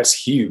 Like that's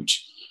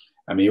huge.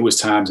 I mean, it was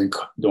times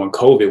during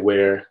COVID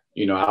where,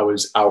 I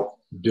was out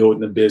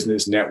building a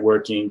business,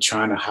 networking,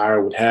 trying to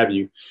hire, what have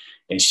you.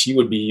 And she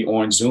would be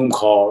on Zoom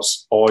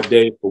calls all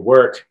day for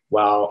work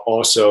while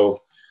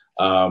also,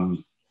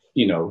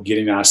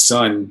 getting our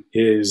son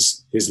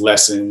his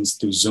lessons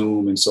through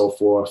Zoom and so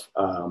forth,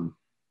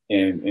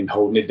 and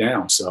holding it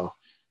down. So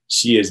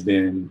she has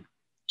been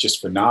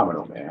just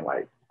phenomenal, man.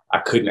 Like I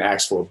couldn't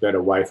ask for a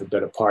better wife, a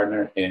better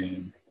partner.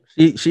 And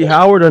she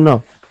Howard or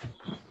no?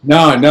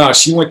 No,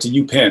 she went to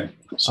UPenn.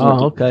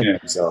 Okay.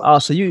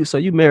 UPenn, so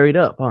you married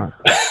up, huh?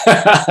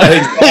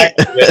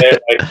 Exactly, man.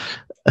 Like,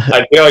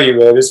 I tell you,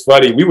 man, it's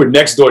funny. We were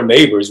next door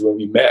neighbors when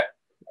we met.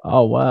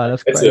 Oh wow,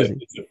 that's crazy.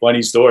 It's a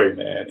funny story,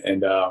 man.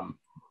 And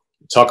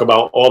talk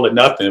about all or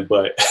nothing,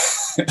 but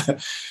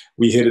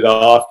we hit it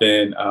off,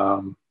 and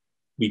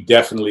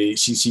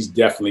she's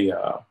definitely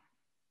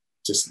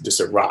just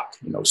a rock.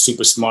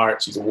 Super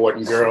smart. She's a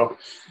Wharton girl,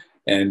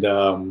 and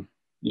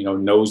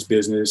knows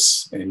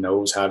business and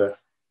knows how to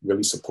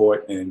really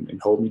support and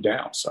hold me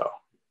down. So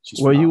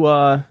were you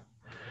at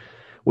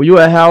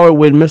Howard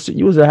with Mr.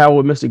 You was at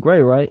Howard with Mr.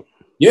 Gray, right?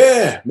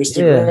 Yeah,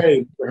 Mr.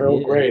 Gray,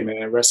 Harold Gray,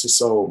 man. Rest his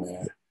soul,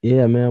 man.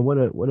 Yeah, man.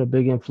 What a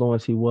big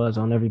influence he was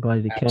on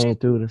everybody that came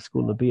through the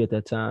School of B at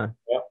that time.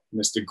 Yep.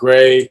 Mr.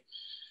 Gray,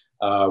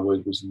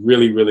 was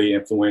really, really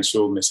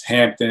influential. Miss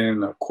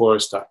Hampton, of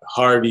course, Dr.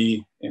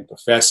 Harvey and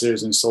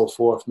professors and so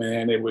forth,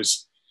 man. It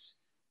was,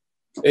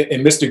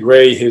 and Mr.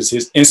 Gray,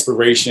 his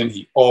inspiration,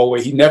 he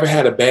never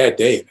had a bad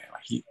day, man.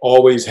 He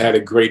always had a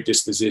great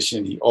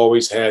disposition. He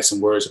always had some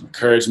words of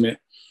encouragement.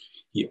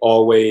 He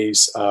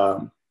always,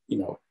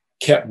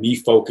 kept me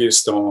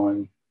focused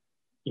on,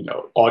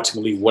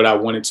 ultimately what I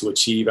wanted to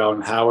achieve out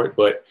in Howard.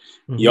 But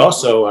he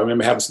also, I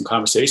remember having some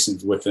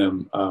conversations with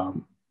him,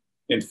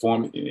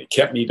 it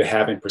kept me to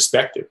having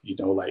perspective,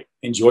 like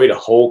enjoy the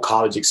whole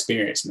college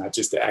experience, not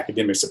just the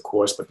academics, of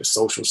course, but the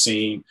social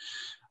scene,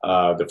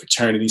 the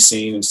fraternity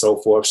scene and so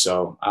forth.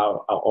 So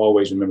I'll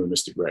always remember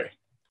Mr. Gray.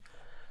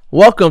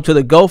 Welcome to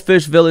the Go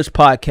Fish Village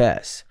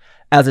podcast.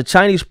 As a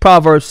Chinese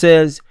proverb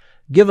says,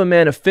 give a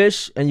man a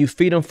fish and you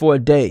feed him for a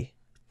day.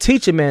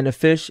 Teach a man to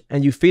fish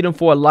and you feed him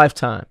for a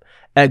lifetime.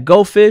 At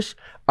Go Fish,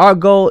 our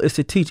goal is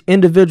to teach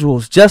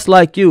individuals just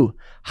like you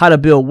how to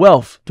build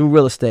wealth through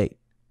real estate.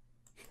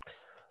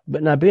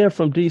 But now, being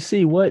from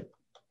DC, what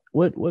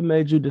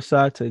made you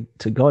decide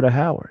to go to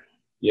Howard?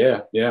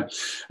 Yeah.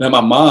 Now,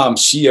 my mom,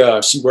 she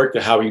worked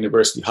at Howard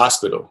University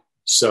Hospital,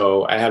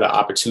 so I had an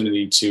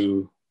opportunity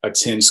to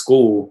attend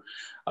school,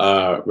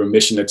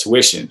 remission of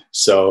tuition.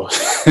 So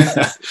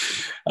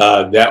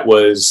that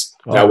was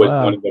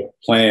one of the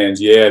plans,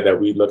 that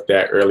we looked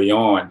at early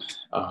on.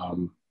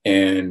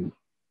 And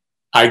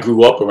I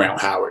grew up around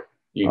Howard.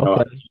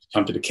 I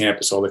come to the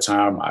campus all the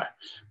time, my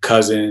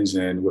cousins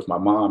and with my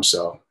mom.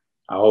 So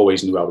I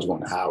always knew I was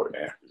going to Howard,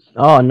 man.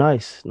 Oh,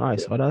 nice. Yeah.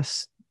 Well,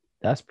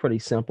 that's pretty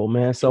simple,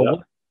 man.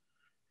 So,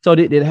 so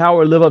did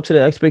Howard live up to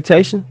the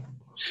expectation?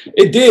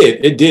 It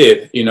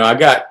did. I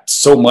got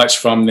so much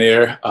from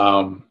there.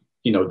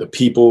 The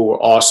people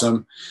were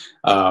awesome.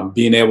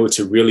 Being able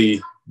to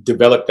really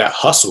develop that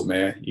hustle,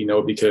 man,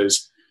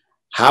 because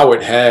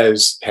Howard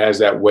has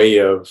that way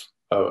of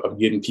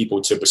getting people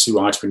to pursue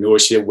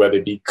entrepreneurship, whether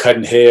it be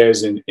cutting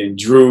hairs in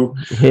Drew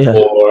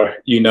or,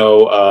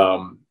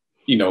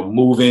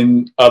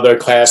 moving other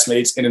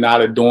classmates in and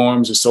out of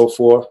dorms and so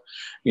forth,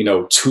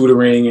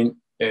 tutoring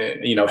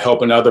and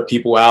helping other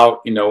people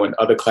out, in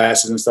other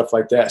classes and stuff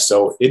like that.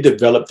 So it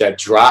developed that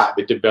drive.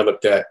 It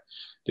developed that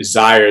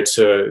desire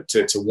to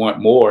want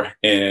more.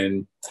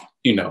 And,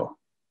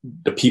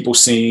 the people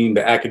scene,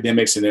 the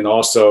academics, and then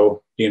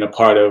also being a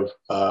part of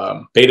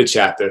Beta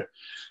Chapter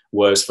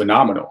was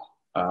phenomenal.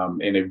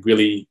 And it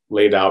really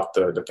laid out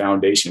the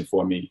foundation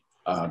for me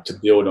to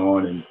build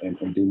on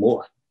and do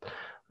more.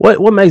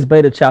 What makes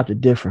Beta Chapter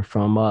different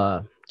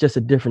from just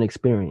a different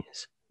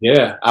experience?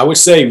 Yeah, I would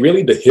say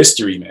really the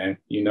history, man.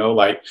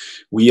 Like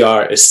we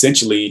are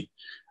essentially,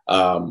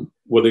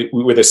 we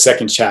were the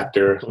second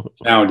chapter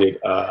founded.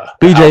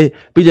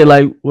 BJ,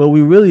 like, well,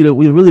 we really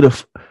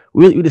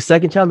the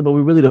second chapter, but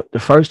we're really the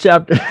first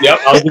chapter. Yep,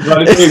 I was just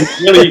going to say,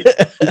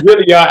 we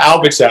really are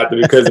Alpha Chapter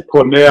because the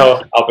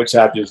Cornell Alpha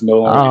Chapter is no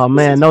longer. Oh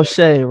man, no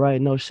shade,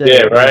 right? No shade.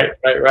 Yeah,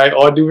 right.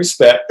 All due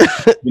respect,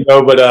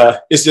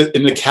 but it's just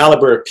in the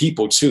caliber of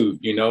people too.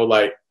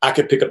 Like I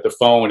could pick up the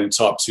phone and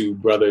talk to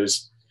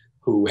brothers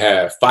who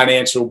have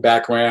financial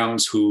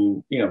backgrounds,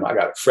 who, I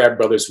got frat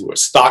brothers who are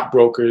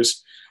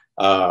stockbrokers,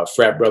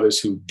 frat brothers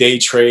who day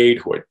trade,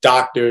 who are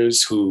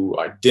doctors, who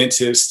are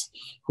dentists,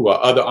 who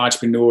are other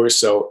entrepreneurs.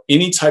 So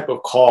any type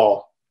of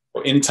call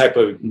or any type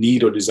of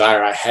need or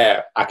desire I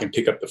have, I can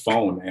pick up the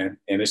phone, man.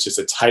 And it's just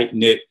a tight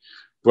knit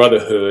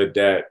brotherhood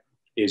that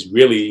is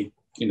really,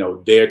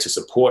 there to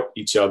support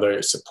each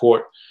other,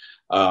 support,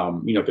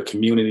 the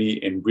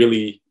community and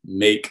really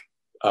make,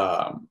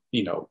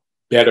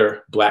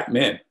 better Black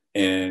men.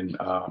 And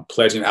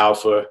Pledging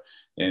Alpha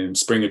in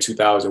spring of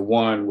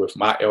 2001 with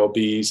my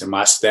LBs and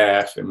my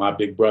staff and my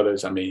big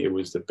brothers. I mean, it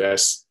was the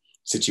best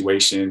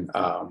situation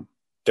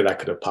that I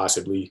could have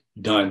possibly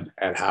done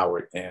at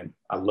Howard. And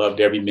I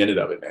loved every minute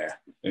of it, man,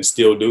 and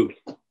still do.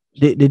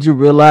 Did you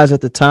realize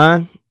at the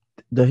time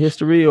the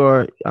history,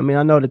 or, I mean,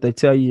 I know that they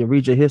tell you to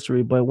read your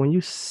history, but when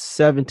you're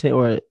 17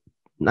 or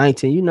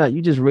 19,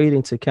 you just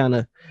reading to kind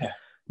of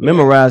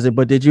memorize it.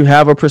 But did you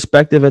have a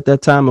perspective at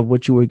that time of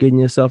what you were getting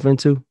yourself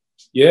into?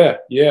 Yeah.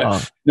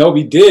 No,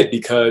 we did,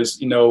 because,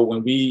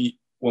 when we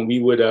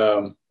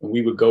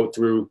would go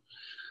through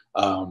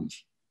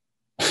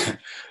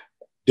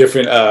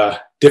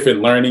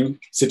different learning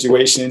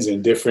situations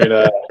and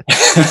different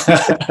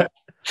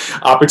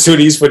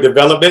opportunities for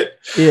development.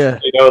 Yeah.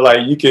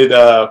 Like you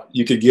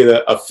could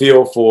get a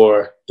feel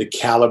for the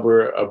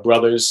caliber of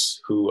brothers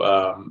who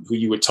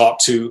you would talk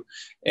to,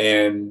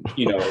 and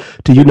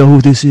do you know who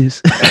this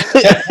is?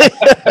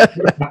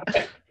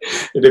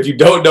 And if you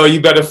don't know,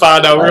 you better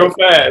find out real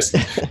fast.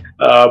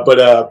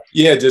 But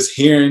just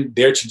hearing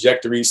their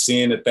trajectory,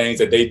 seeing the things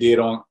that they did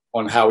on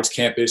Howard's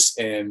campus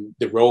and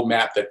the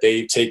roadmap that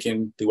they've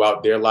taken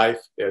throughout their life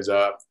is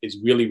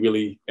really,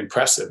 really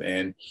impressive.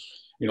 And,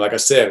 like I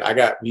said,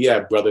 we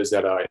have brothers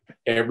that are in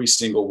every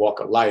single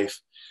walk of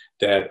life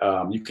that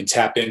you can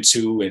tap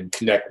into and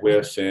connect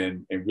with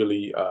and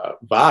really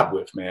vibe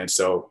with, man.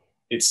 So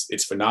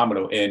it's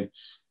phenomenal. And,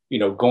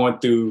 going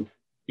through,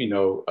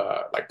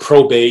 like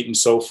probate and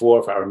so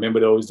forth. I remember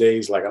those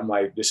days. Like, I'm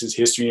like, this is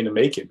history in the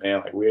making,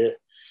 man. Like we're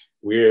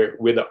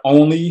the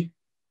only,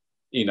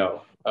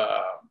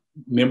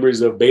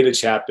 members of Beta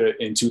chapter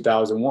in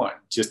 2001,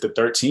 just the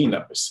 13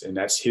 of us, and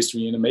that's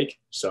history in the making.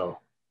 So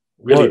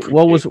really,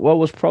 what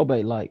was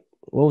probate like?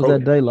 What was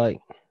that day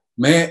like?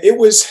 Man, it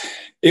was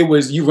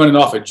you running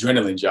off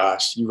adrenaline,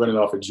 Josh. You running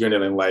off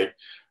adrenaline, like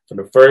from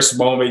the first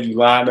moment you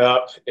line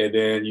up, and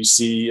then you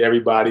see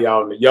everybody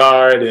out in the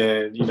yard,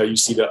 and you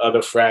see the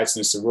other frats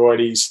and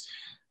sororities,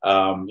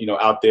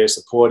 out there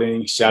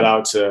supporting. Shout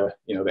out to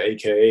the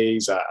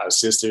AKAs, our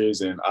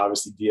sisters, and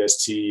obviously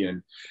DST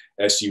and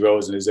SG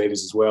Rose and the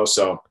Zetas as well.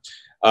 So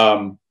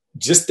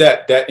just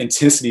that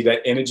intensity,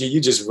 that energy,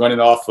 you're just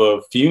running off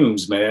of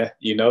fumes, man.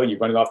 You're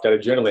running off that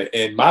adrenaline.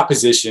 In my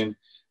position,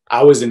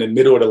 I was in the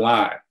middle of the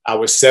line. I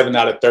was 7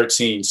 out of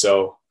 13.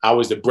 So I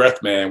was the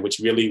breath man, which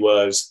really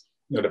was,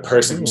 the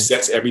person who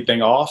sets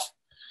everything off.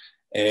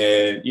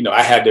 And,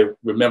 I had to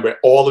remember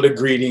all of the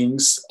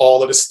greetings,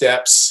 all of the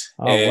steps.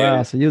 Oh,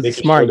 wow. So you was a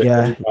smart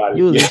guy.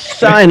 You was a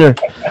shiner.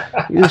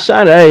 You was a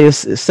shiner. Hey,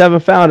 it's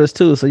 7 founders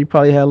too. So you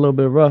probably had a little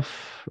bit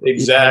rough.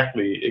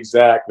 Exactly.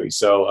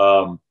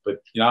 So,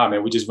 but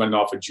man, we just running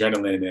off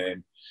adrenaline,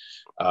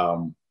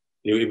 and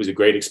it was a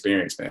great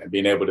experience, man.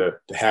 Being able to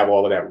have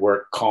all of that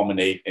work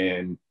culminate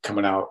and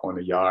coming out on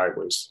the yard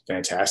was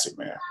fantastic,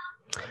 man.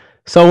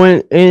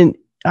 So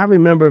I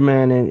remember,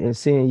 man, and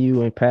seeing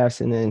you in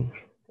passing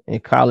in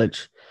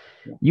college,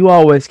 you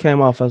always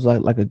came off as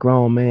like a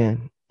grown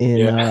man, and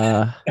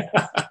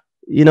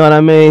you know what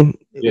I mean?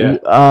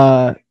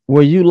 Yeah.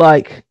 Were you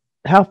like,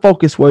 how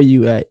focused were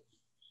you at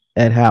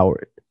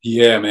Howard?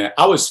 Yeah, man,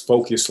 I was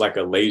focused like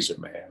a laser,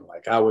 man.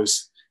 Like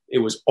it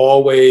was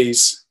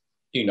always,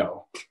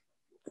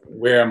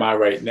 where am I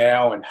right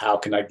now, and how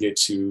can I get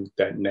to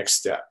that next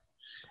step?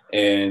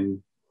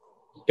 And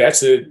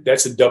that's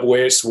a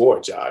double-edged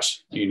sword,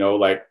 Josh.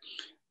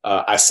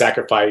 I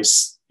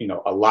sacrificed,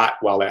 a lot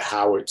while at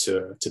Howard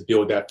to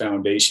build that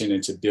foundation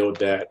and to build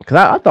that. Because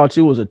I thought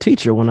you was a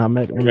teacher when I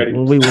met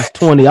when we was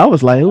 20. I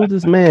was like, who's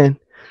this man?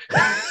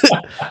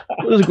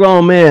 Who's a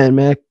grown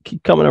man?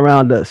 Keep coming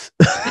around us.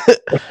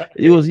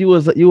 you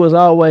was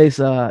always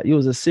you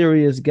was a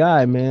serious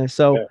guy, man.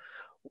 So, yeah.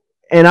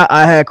 And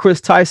I had Chris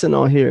Tyson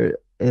on here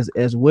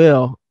as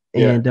well,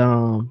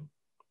 and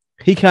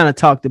he kind of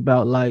talked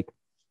about like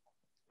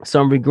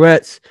some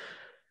regrets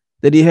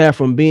that he had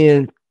from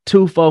being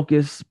too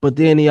focused, but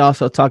then he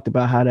also talked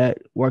about how that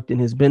worked in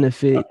his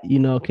benefit.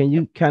 Can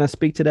you kind of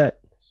speak to that?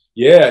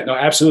 Yeah, no,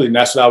 absolutely. And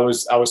that's what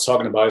I was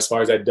talking about as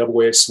far as that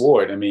double-edged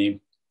sword. I mean,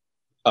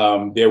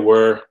 there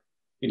were,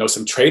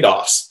 some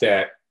trade-offs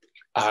that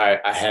I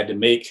had to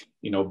make,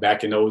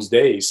 back in those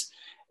days.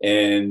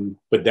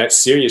 But that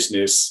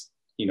seriousness,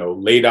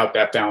 laid out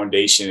that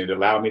foundation. It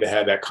allowed me to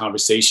have that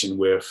conversation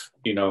with,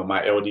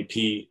 my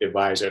LDP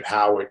advisor at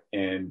Howard,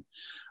 and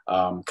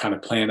kind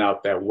of plan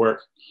out that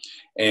work.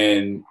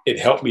 And it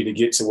helped me to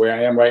get to where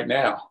I am right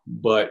now.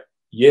 But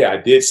yeah, I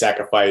did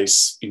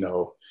sacrifice,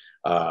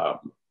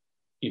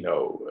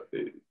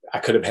 I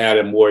could have had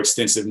a more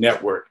extensive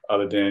network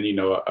other than,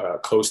 a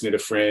close knit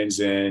of friends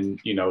and,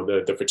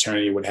 the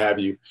fraternity, what have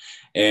you.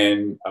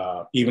 And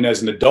even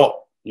as an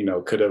adult,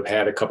 could have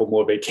had a couple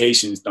more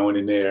vacations thrown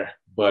in there.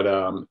 But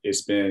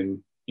it's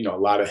been, a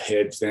lot of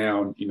heads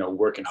down,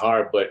 working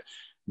hard. But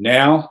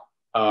now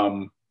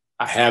I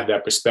have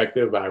that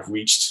perspective. I've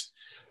reached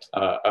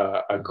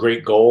a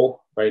great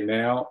goal right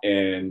now.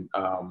 And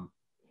I'm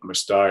going to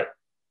start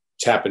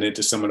tapping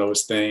into some of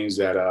those things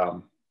that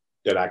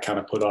I kind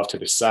of put off to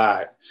the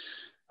side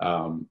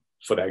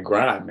for that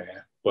grind,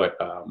 man. But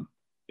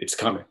it's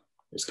coming.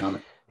 It's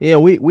coming. Yeah,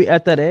 we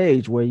at that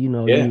age where,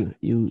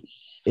 you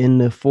in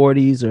the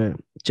 40s or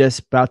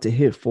just about to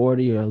hit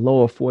 40 or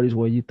lower 40s,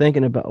 where you're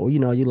thinking about,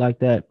 you like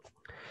that.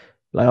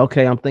 Like,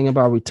 okay, I'm thinking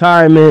about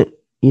retirement,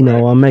 right.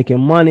 I'm making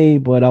money,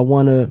 but I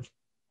want to,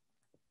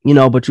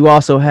 but you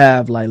also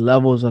have like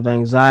levels of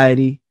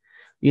anxiety.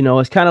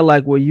 It's kind of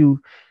like where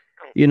you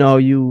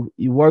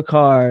work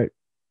hard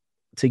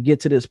to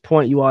get to this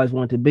point you always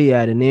want to be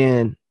at. And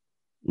then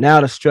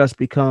now the stress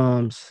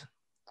becomes,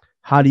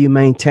 how do you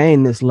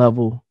maintain this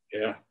level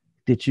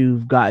that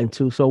you've gotten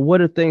to? So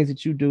what are things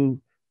that you do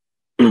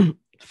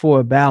for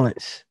a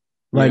balance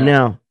right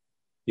now?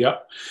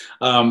 Yep.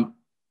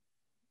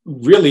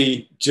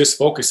 Really just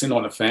focusing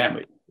on the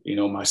family.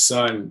 My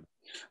son,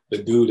 the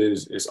dude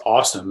is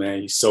awesome,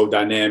 man. He's so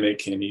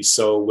dynamic and he's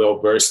so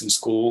well-versed in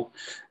school.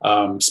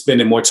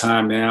 Spending more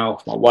time now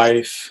with my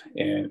wife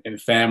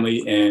and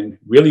family, and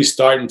really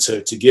starting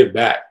to give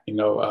back,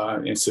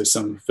 into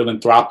some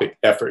philanthropic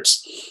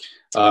efforts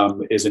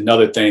is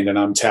another thing that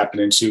I'm tapping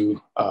into,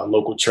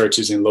 local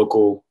churches and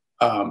local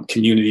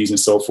communities and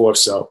so forth.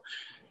 So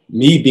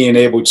me being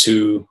able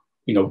to,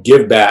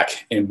 give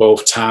back in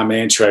both time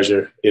and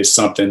treasure is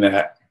something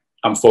that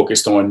I'm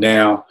focused on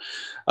now.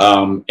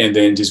 And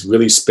then just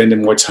really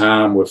spending more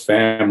time with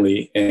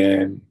family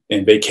and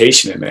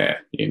vacationing, man.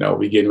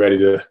 We getting ready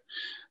to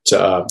do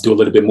a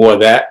little bit more of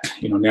that,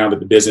 now that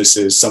the business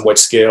is somewhat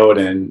scaled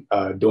and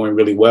doing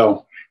really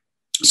well.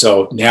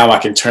 So now I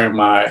can turn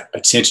my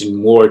attention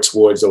more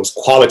towards those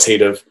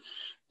qualitative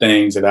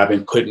things that I've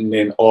been putting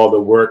in all the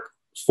work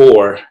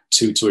for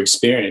to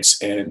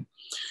experience. And,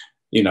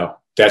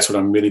 that's what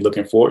I'm really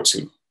looking forward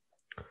to.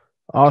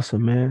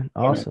 Awesome, man.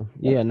 Awesome.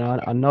 Yeah, no,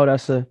 I know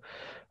that's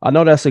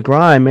a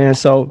grind, man.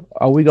 So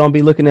are we gonna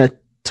be looking at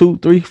 2,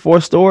 3,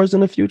 4 stores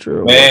in the future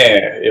or what?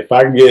 Man, if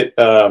I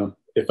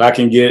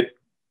can get,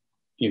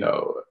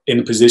 in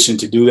a position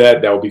to do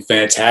that, that would be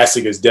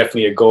fantastic. It's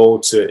definitely a goal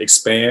to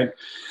expand.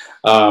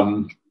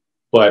 Um,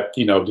 but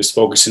just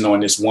focusing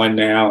on this one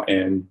now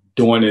and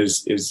doing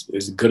as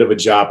good of a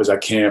job as I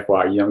can for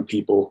our young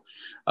people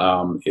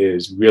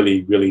is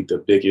really, really the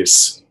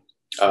biggest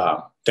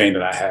thing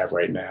that I have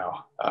right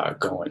now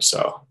going.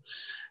 So,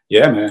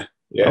 yeah, man.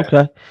 Yeah.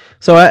 Okay.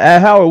 So at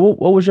Howard,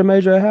 what was your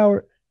major at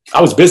Howard?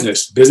 I was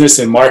business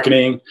and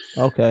marketing.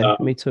 Okay,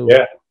 me too.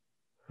 Yeah.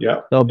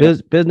 Yeah. So Yeah.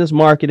 business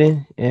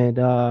marketing and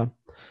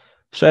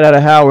straight out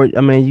of Howard.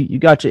 I mean, you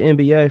got your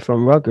MBA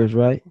from Rutgers,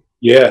 right?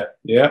 Yeah.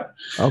 Yeah.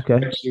 Okay.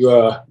 Went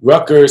to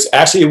Rutgers.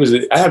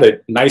 Actually, I had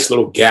a nice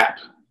little gap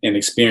in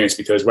experience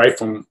because right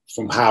from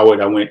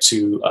Howard, I went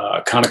to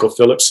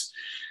ConocoPhillips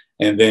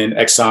and then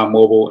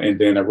ExxonMobil and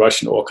then a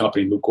Russian oil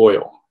company,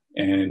 Lukoil,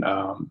 and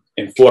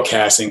in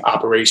forecasting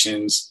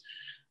operations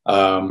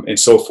and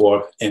so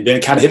forth. And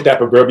then kind of hit that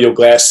proverbial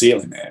glass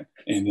ceiling, man.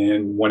 And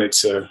then wanted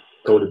to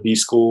go to B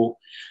school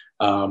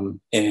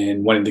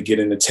and wanted to get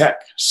into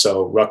tech.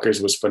 So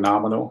Rutgers was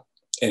phenomenal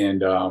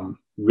and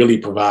really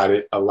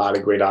provided a lot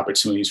of great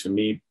opportunities for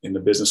me in the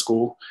business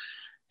school.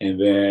 And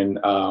then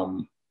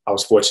I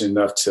was fortunate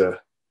enough to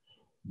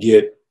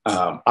get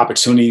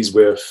opportunities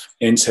with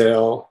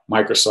Intel,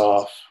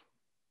 Microsoft,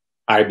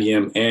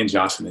 IBM, and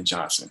Johnson &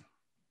 Johnson.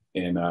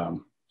 And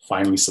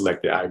finally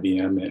selected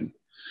IBM and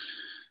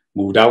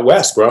moved out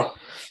west, bro.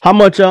 How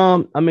much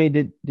I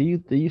mean, do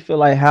you feel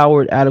like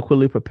Howard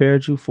adequately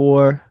prepared you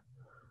for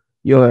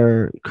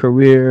your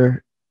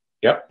career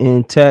Yep.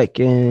 in tech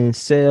and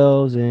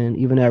sales and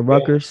even at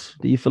Rutgers?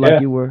 Do you feel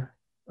like you were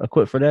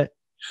equipped for that?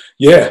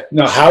 Yeah,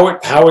 no,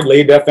 Howard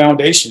laid that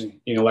foundation,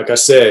 like I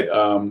said,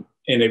 and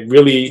it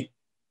really,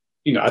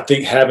 I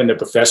think having the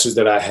professors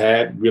that I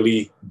had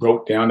really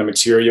broke down the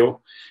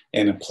material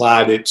and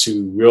applied it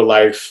to real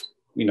life,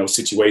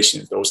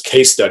 situations, those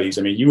case studies.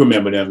 I mean, you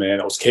remember them, man,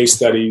 those case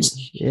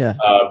studies, Yeah.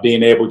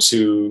 Being able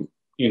to,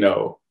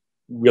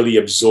 really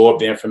absorb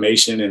the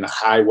information in a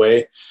high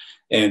way,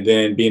 and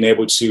then being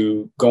able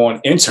to go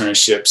on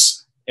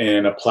internships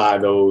and apply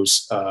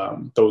those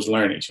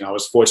learnings. I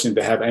was fortunate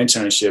to have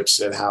internships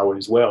at Howard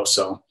as well.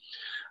 So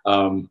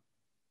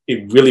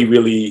it really,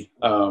 really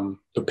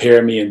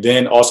prepared me. And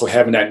then also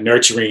having that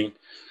nurturing,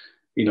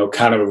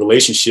 kind of a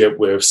relationship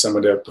with some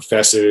of the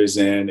professors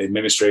and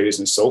administrators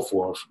and so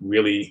forth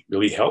really,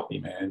 really helped me,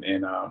 man.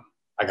 And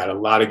I got a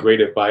lot of great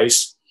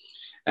advice.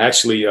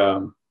 Actually,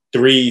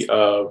 3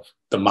 of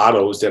the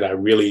mottos that I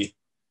really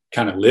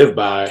kind of live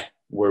by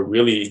were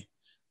really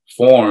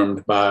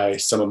formed by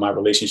some of my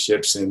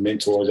relationships and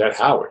mentors at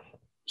Howard.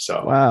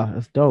 So wow,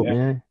 that's dope,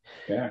 man.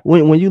 Yeah.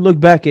 When you look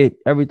back at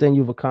everything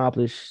you've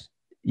accomplished,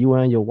 you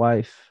and your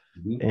wife,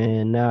 Mm-hmm.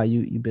 and now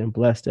you've been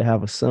blessed to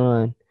have a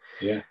son.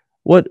 Yeah.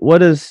 What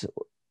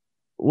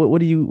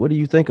do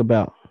you think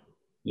about?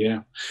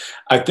 Yeah,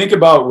 I think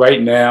about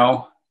right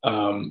now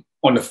on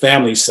the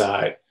family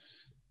side,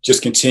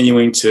 just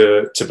continuing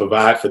to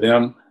provide for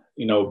them.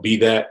 Be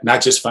that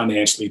not just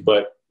financially,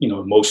 but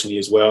emotionally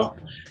as well,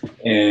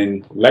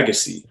 and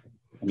legacy.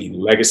 I mean,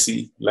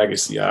 legacy.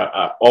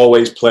 I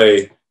always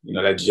play,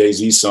 that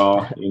Jay-Z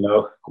song,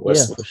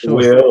 what's the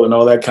will and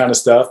all that kind of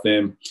stuff.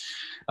 And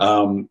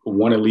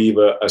want to leave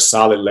a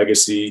solid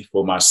legacy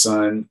for my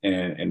son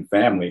and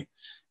family,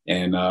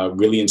 and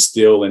really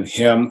instill in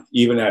him,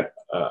 even at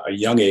a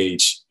young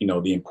age,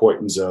 the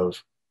importance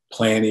of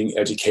planning,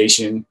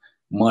 education,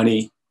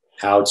 money,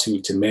 how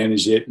to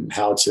manage it and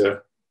how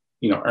to,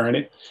 earn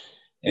it.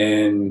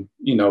 And,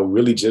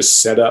 really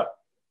just set up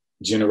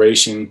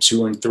generation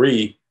 2 and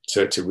 3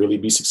 to really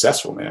be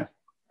successful, man.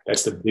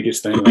 That's the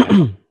biggest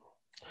thing.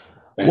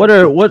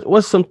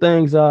 What's some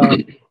things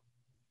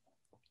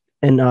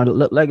and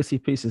the legacy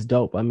piece is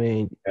dope. I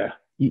mean,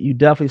 you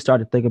definitely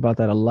start to think about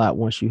that a lot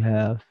once you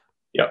have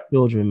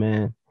children,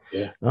 man.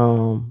 Yeah.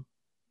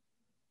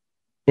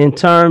 In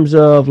terms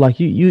of like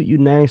you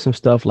name some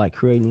stuff like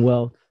creating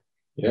wealth.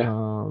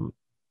 Yeah.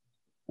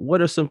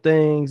 What are some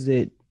things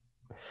that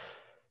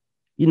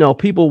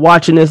people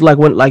watching this,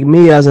 like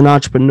me as an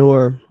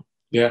entrepreneur,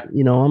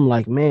 I'm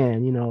like,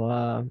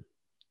 man,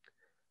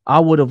 I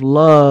would have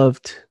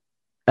loved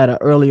at an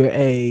earlier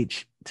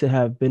age to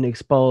have been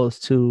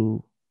exposed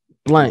to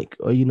blank,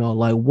 or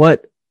like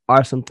what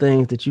are some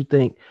things that you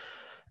think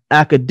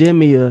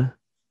academia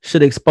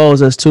should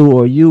expose us to,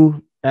 or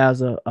you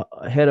as a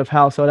head of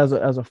household,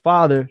 as a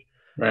father,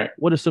 right?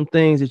 What are some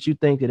things that you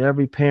think that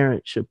every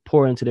parent should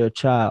pour into their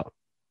child?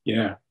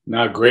 Yeah,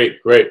 no,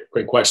 great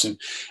question.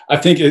 I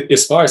think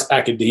as far as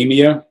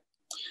academia,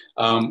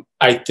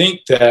 I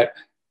think that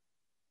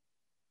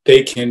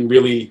they can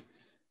really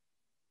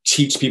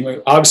teach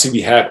people. Obviously,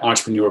 we have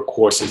entrepreneur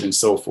courses and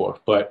so forth,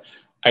 but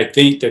I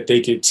think that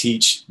they could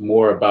teach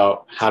more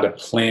about how to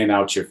plan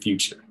out your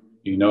future.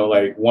 You know,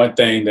 like one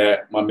thing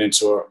that my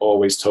mentor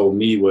always told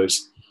me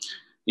was,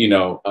 you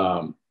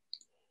know,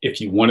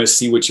 if you want to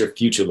see what your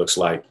future looks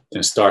like,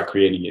 then start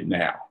creating it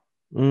now.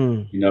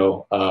 You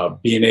know,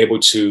 being able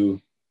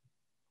to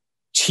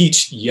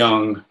teach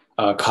young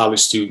college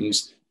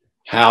students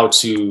how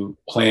to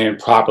plan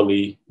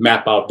properly,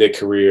 map out their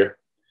career,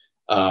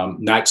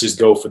 not just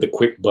go for the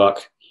quick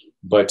buck,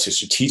 but to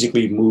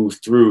strategically move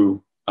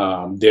through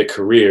their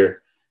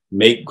career,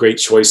 make great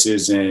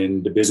choices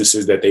in the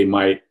businesses that they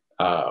might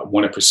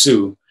want to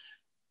pursue,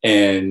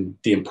 and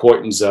the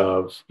importance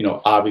of, you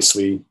know,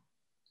 obviously,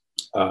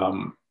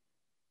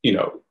 you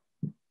know,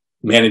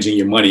 managing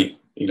your money,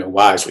 you know,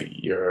 wisely,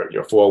 your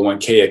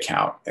 401k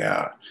account,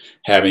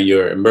 having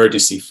your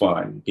emergency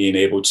fund, being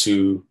able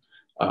to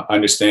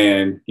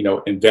understand, you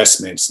know,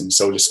 investments and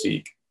so to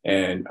speak,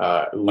 and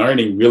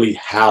learning really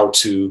how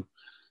to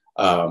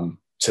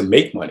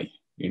make money.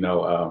 You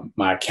know,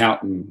 my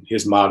accountant,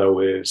 his motto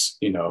is,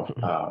 you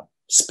know,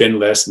 spend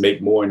less,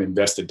 make more, and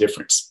invest the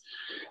difference.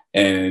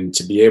 And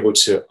to be able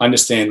to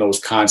understand those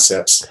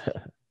concepts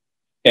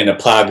and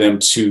apply them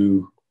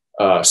to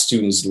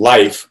students'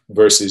 life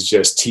versus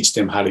just teach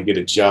them how to get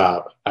a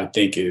job, I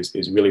think is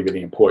really,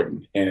 really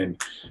important.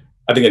 And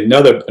I think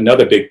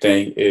another big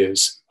thing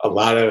is a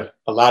lot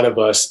of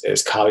us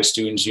as college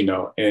students, you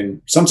know,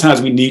 and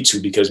sometimes we need to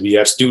because we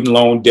have student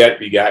loan debt,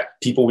 we got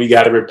people we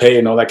got to repay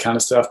and all that kind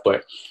of stuff.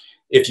 But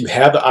if you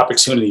have the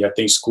opportunity, I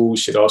think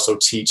schools should also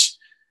teach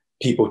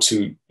people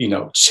to, you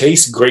know,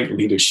 chase great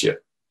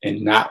leadership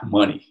and not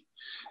money.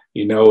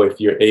 You know, if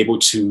you're able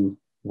to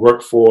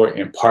work for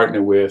and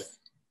partner with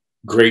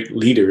great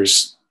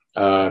leaders,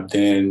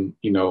 then,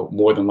 you know,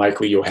 more than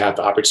likely you'll have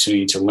the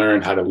opportunity to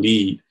learn how to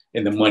lead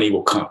and the money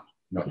will come.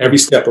 You know, every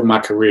step of my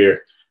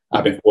career,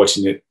 I've been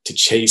fortunate to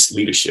chase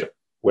leadership,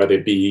 whether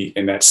it be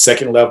in that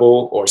second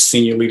level or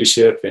senior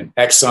leadership in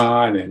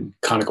Exxon and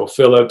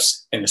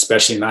ConocoPhillips, and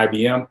especially in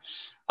IBM.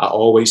 I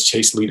always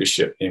chased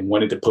leadership and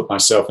wanted to put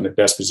myself in the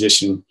best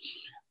position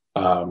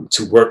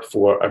to work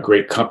for a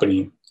great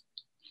company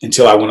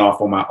until I went off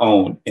on my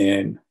own.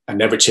 And I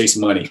never chased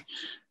money,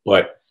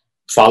 but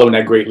following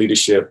that great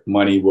leadership,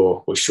 money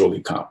will surely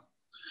come.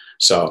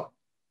 So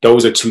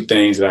those are two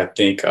things that I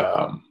think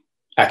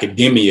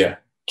academia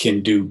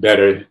can do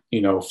better,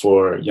 you know,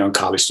 for young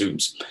college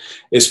students.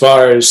 As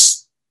far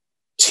as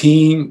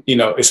team, you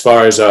know, as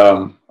far as,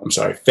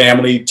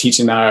 family,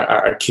 teaching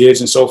our kids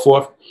and so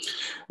forth,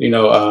 you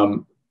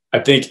know, I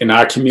think in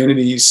our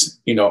communities,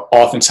 you know,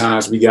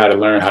 oftentimes we got to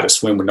learn how to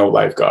swim with no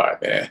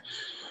lifeguard, man.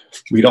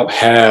 We don't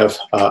have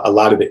a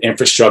lot of the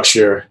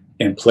infrastructure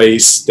in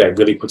place that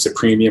really puts a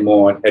premium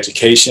on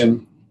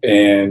education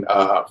and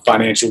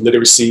financial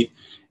literacy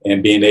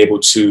and being able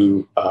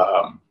to,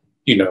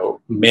 you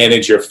know,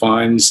 manage your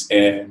funds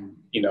and,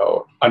 you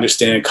know,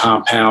 understand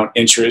compound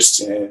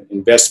interest and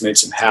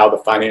investments and how the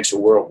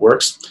financial world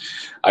works.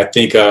 I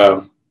think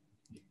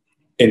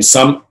in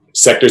some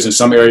sectors, in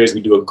some areas,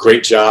 we do a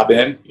great job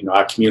in, you know,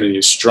 our community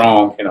is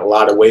strong in a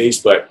lot of ways,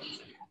 but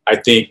I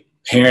think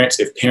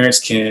if parents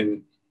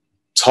can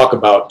talk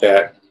about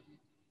that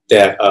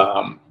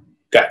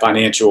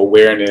financial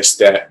awareness,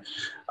 that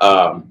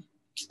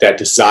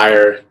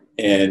desire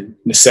and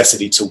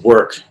necessity to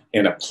work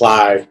and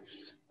apply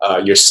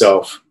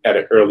yourself at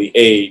an early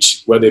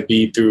age, whether it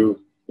be through,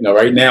 you know,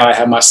 right now I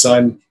have my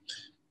son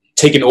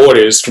taking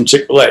orders from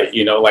Chick-Fil-A,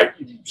 you know, like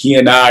he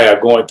and I are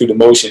going through the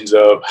motions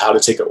of how to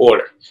take an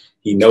order.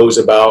 He knows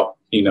about,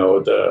 you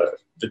know,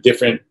 the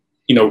different,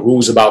 you know,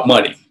 rules about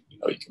money. You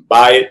know, you can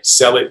buy it,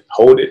 sell it,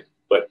 hold it,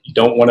 but you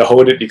don't want to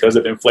hold it because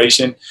of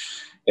inflation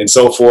and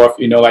so forth.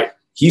 You know, like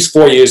he's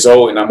 4 years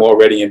old and I'm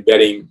already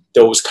embedding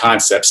those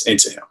concepts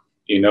into him,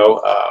 you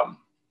know,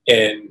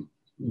 and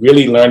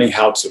really learning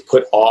how to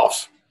put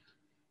off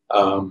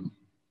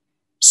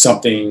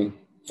something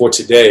for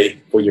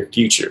today for your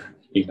future.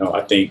 You know,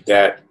 I think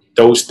that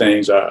those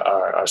things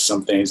are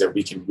some things that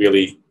we can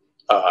really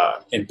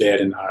embed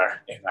in our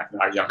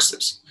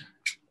youngsters.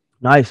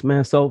 Nice,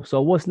 man. So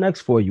what's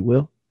next for you,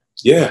 Will?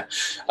 Yeah,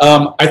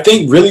 I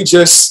think really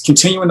just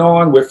continuing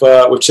on with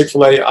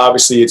Chick-fil-A.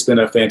 Obviously, it's been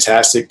a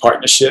fantastic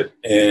partnership,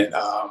 and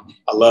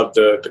I love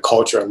the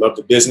culture. I love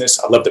the business.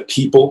 I love the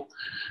people.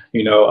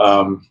 You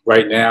know,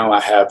 right now I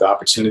have the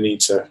opportunity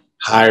to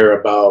hire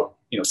about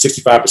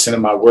 65% of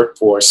my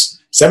workforce.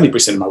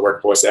 70% of my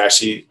workforce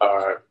actually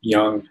are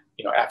young,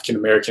 African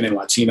American and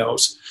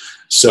Latinos.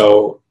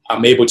 So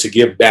I'm able to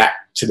give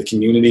back to the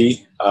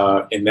community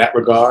in that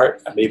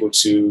regard. I'm able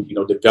to,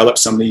 develop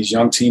some of these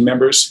young team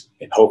members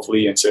and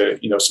hopefully into,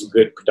 some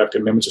good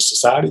productive members of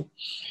society.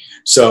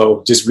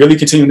 So just really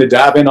continuing to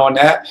dive in on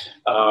that,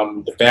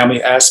 the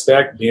family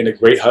aspect, being a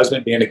great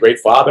husband, being a great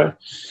father,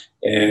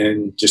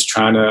 and just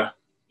trying to,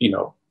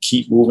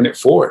 keep moving it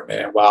forward,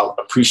 man, while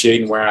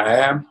appreciating where I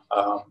am,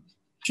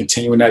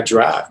 continuing that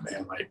drive,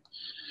 man. Like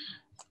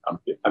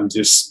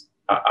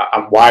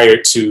I'm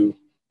wired to,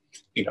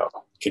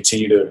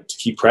 continue to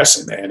keep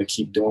pressing, man, and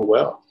keep doing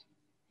well.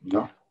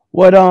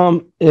 What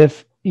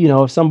if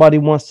somebody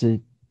wants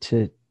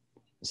to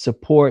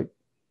support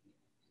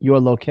your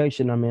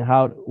location? I mean,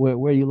 where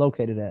are you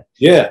located at?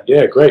 Yeah,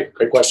 great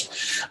question.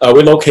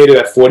 We're located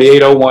at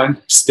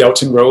 4801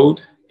 Stelton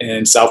Road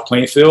in South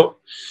Plainfield,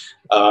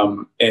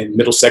 in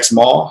Middlesex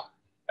Mall,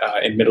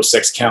 in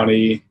Middlesex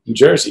County, New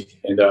Jersey.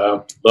 And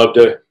love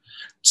to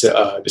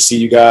see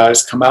you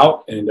guys come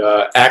out and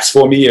ask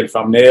for me. And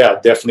from there,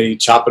 I'll definitely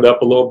chop it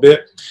up a little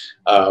bit.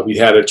 We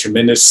had a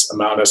tremendous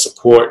amount of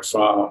support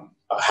from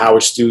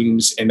Howard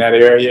students in that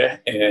area,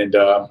 and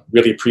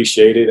really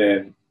appreciate it,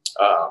 and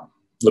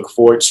look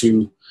forward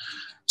to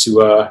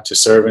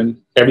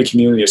serving every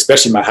community,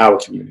 especially my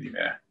Howard community,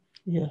 man.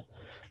 Yeah.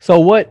 So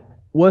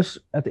what's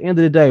at the end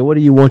of the day, what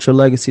do you want your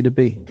legacy to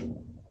be?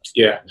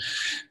 Yeah.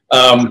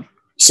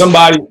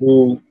 Somebody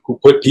who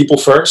put people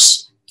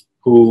first,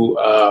 who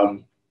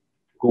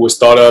was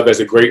thought of as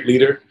a great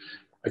leader,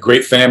 a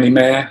great family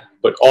man,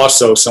 but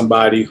also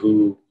somebody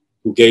who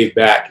gave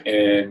back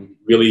and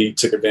really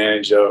took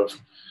advantage of,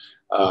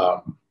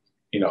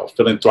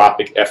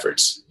 philanthropic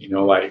efforts.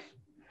 Like,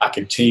 I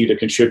continue to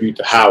contribute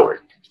to Howard,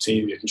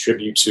 continue to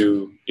contribute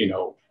to,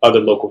 other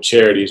local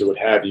charities or what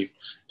have you,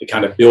 to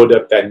kind of build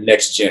up that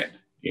next gen.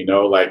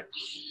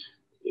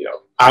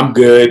 I'm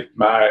good.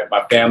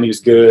 My family is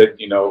good,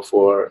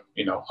 for,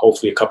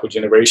 hopefully a couple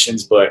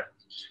generations, but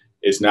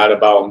it's not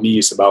about me,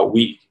 it's about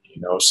we,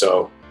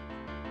 so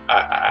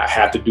I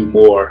have to do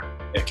more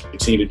and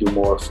continue to do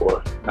more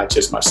for not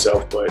just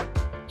myself, but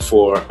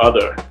for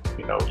other,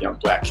 young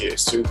Black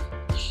kids too.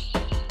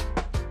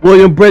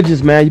 William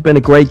Bridges, man, you've been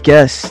a great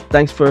guest.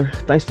 Thanks for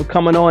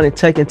coming on and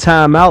taking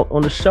time out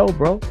on the show,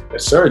 bro.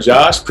 Yes, sir,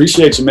 Josh.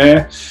 Appreciate you,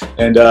 man.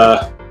 And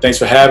thanks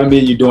for having me.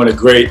 You're doing a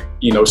great,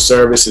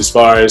 service as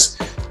far as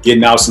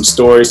getting out some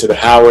stories to the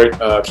Howard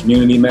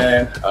community,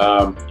 man.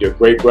 You're a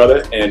great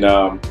brother, and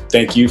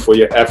thank you for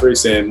your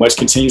efforts, and much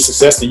continued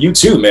success to you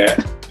too,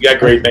 man. You got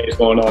great things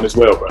going on as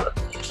well, brother.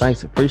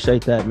 Thanks.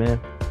 Appreciate that, man.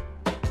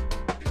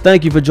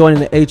 Thank you for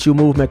joining the HU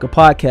Movemaker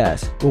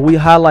podcast, where we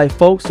highlight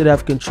folks that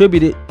have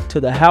contributed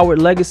to the Howard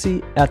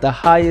legacy at the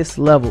highest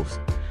levels.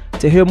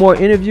 To hear more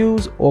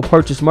interviews or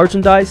purchase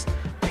merchandise,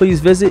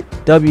 please visit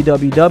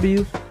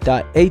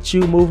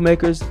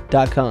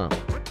www.humovemakers.com.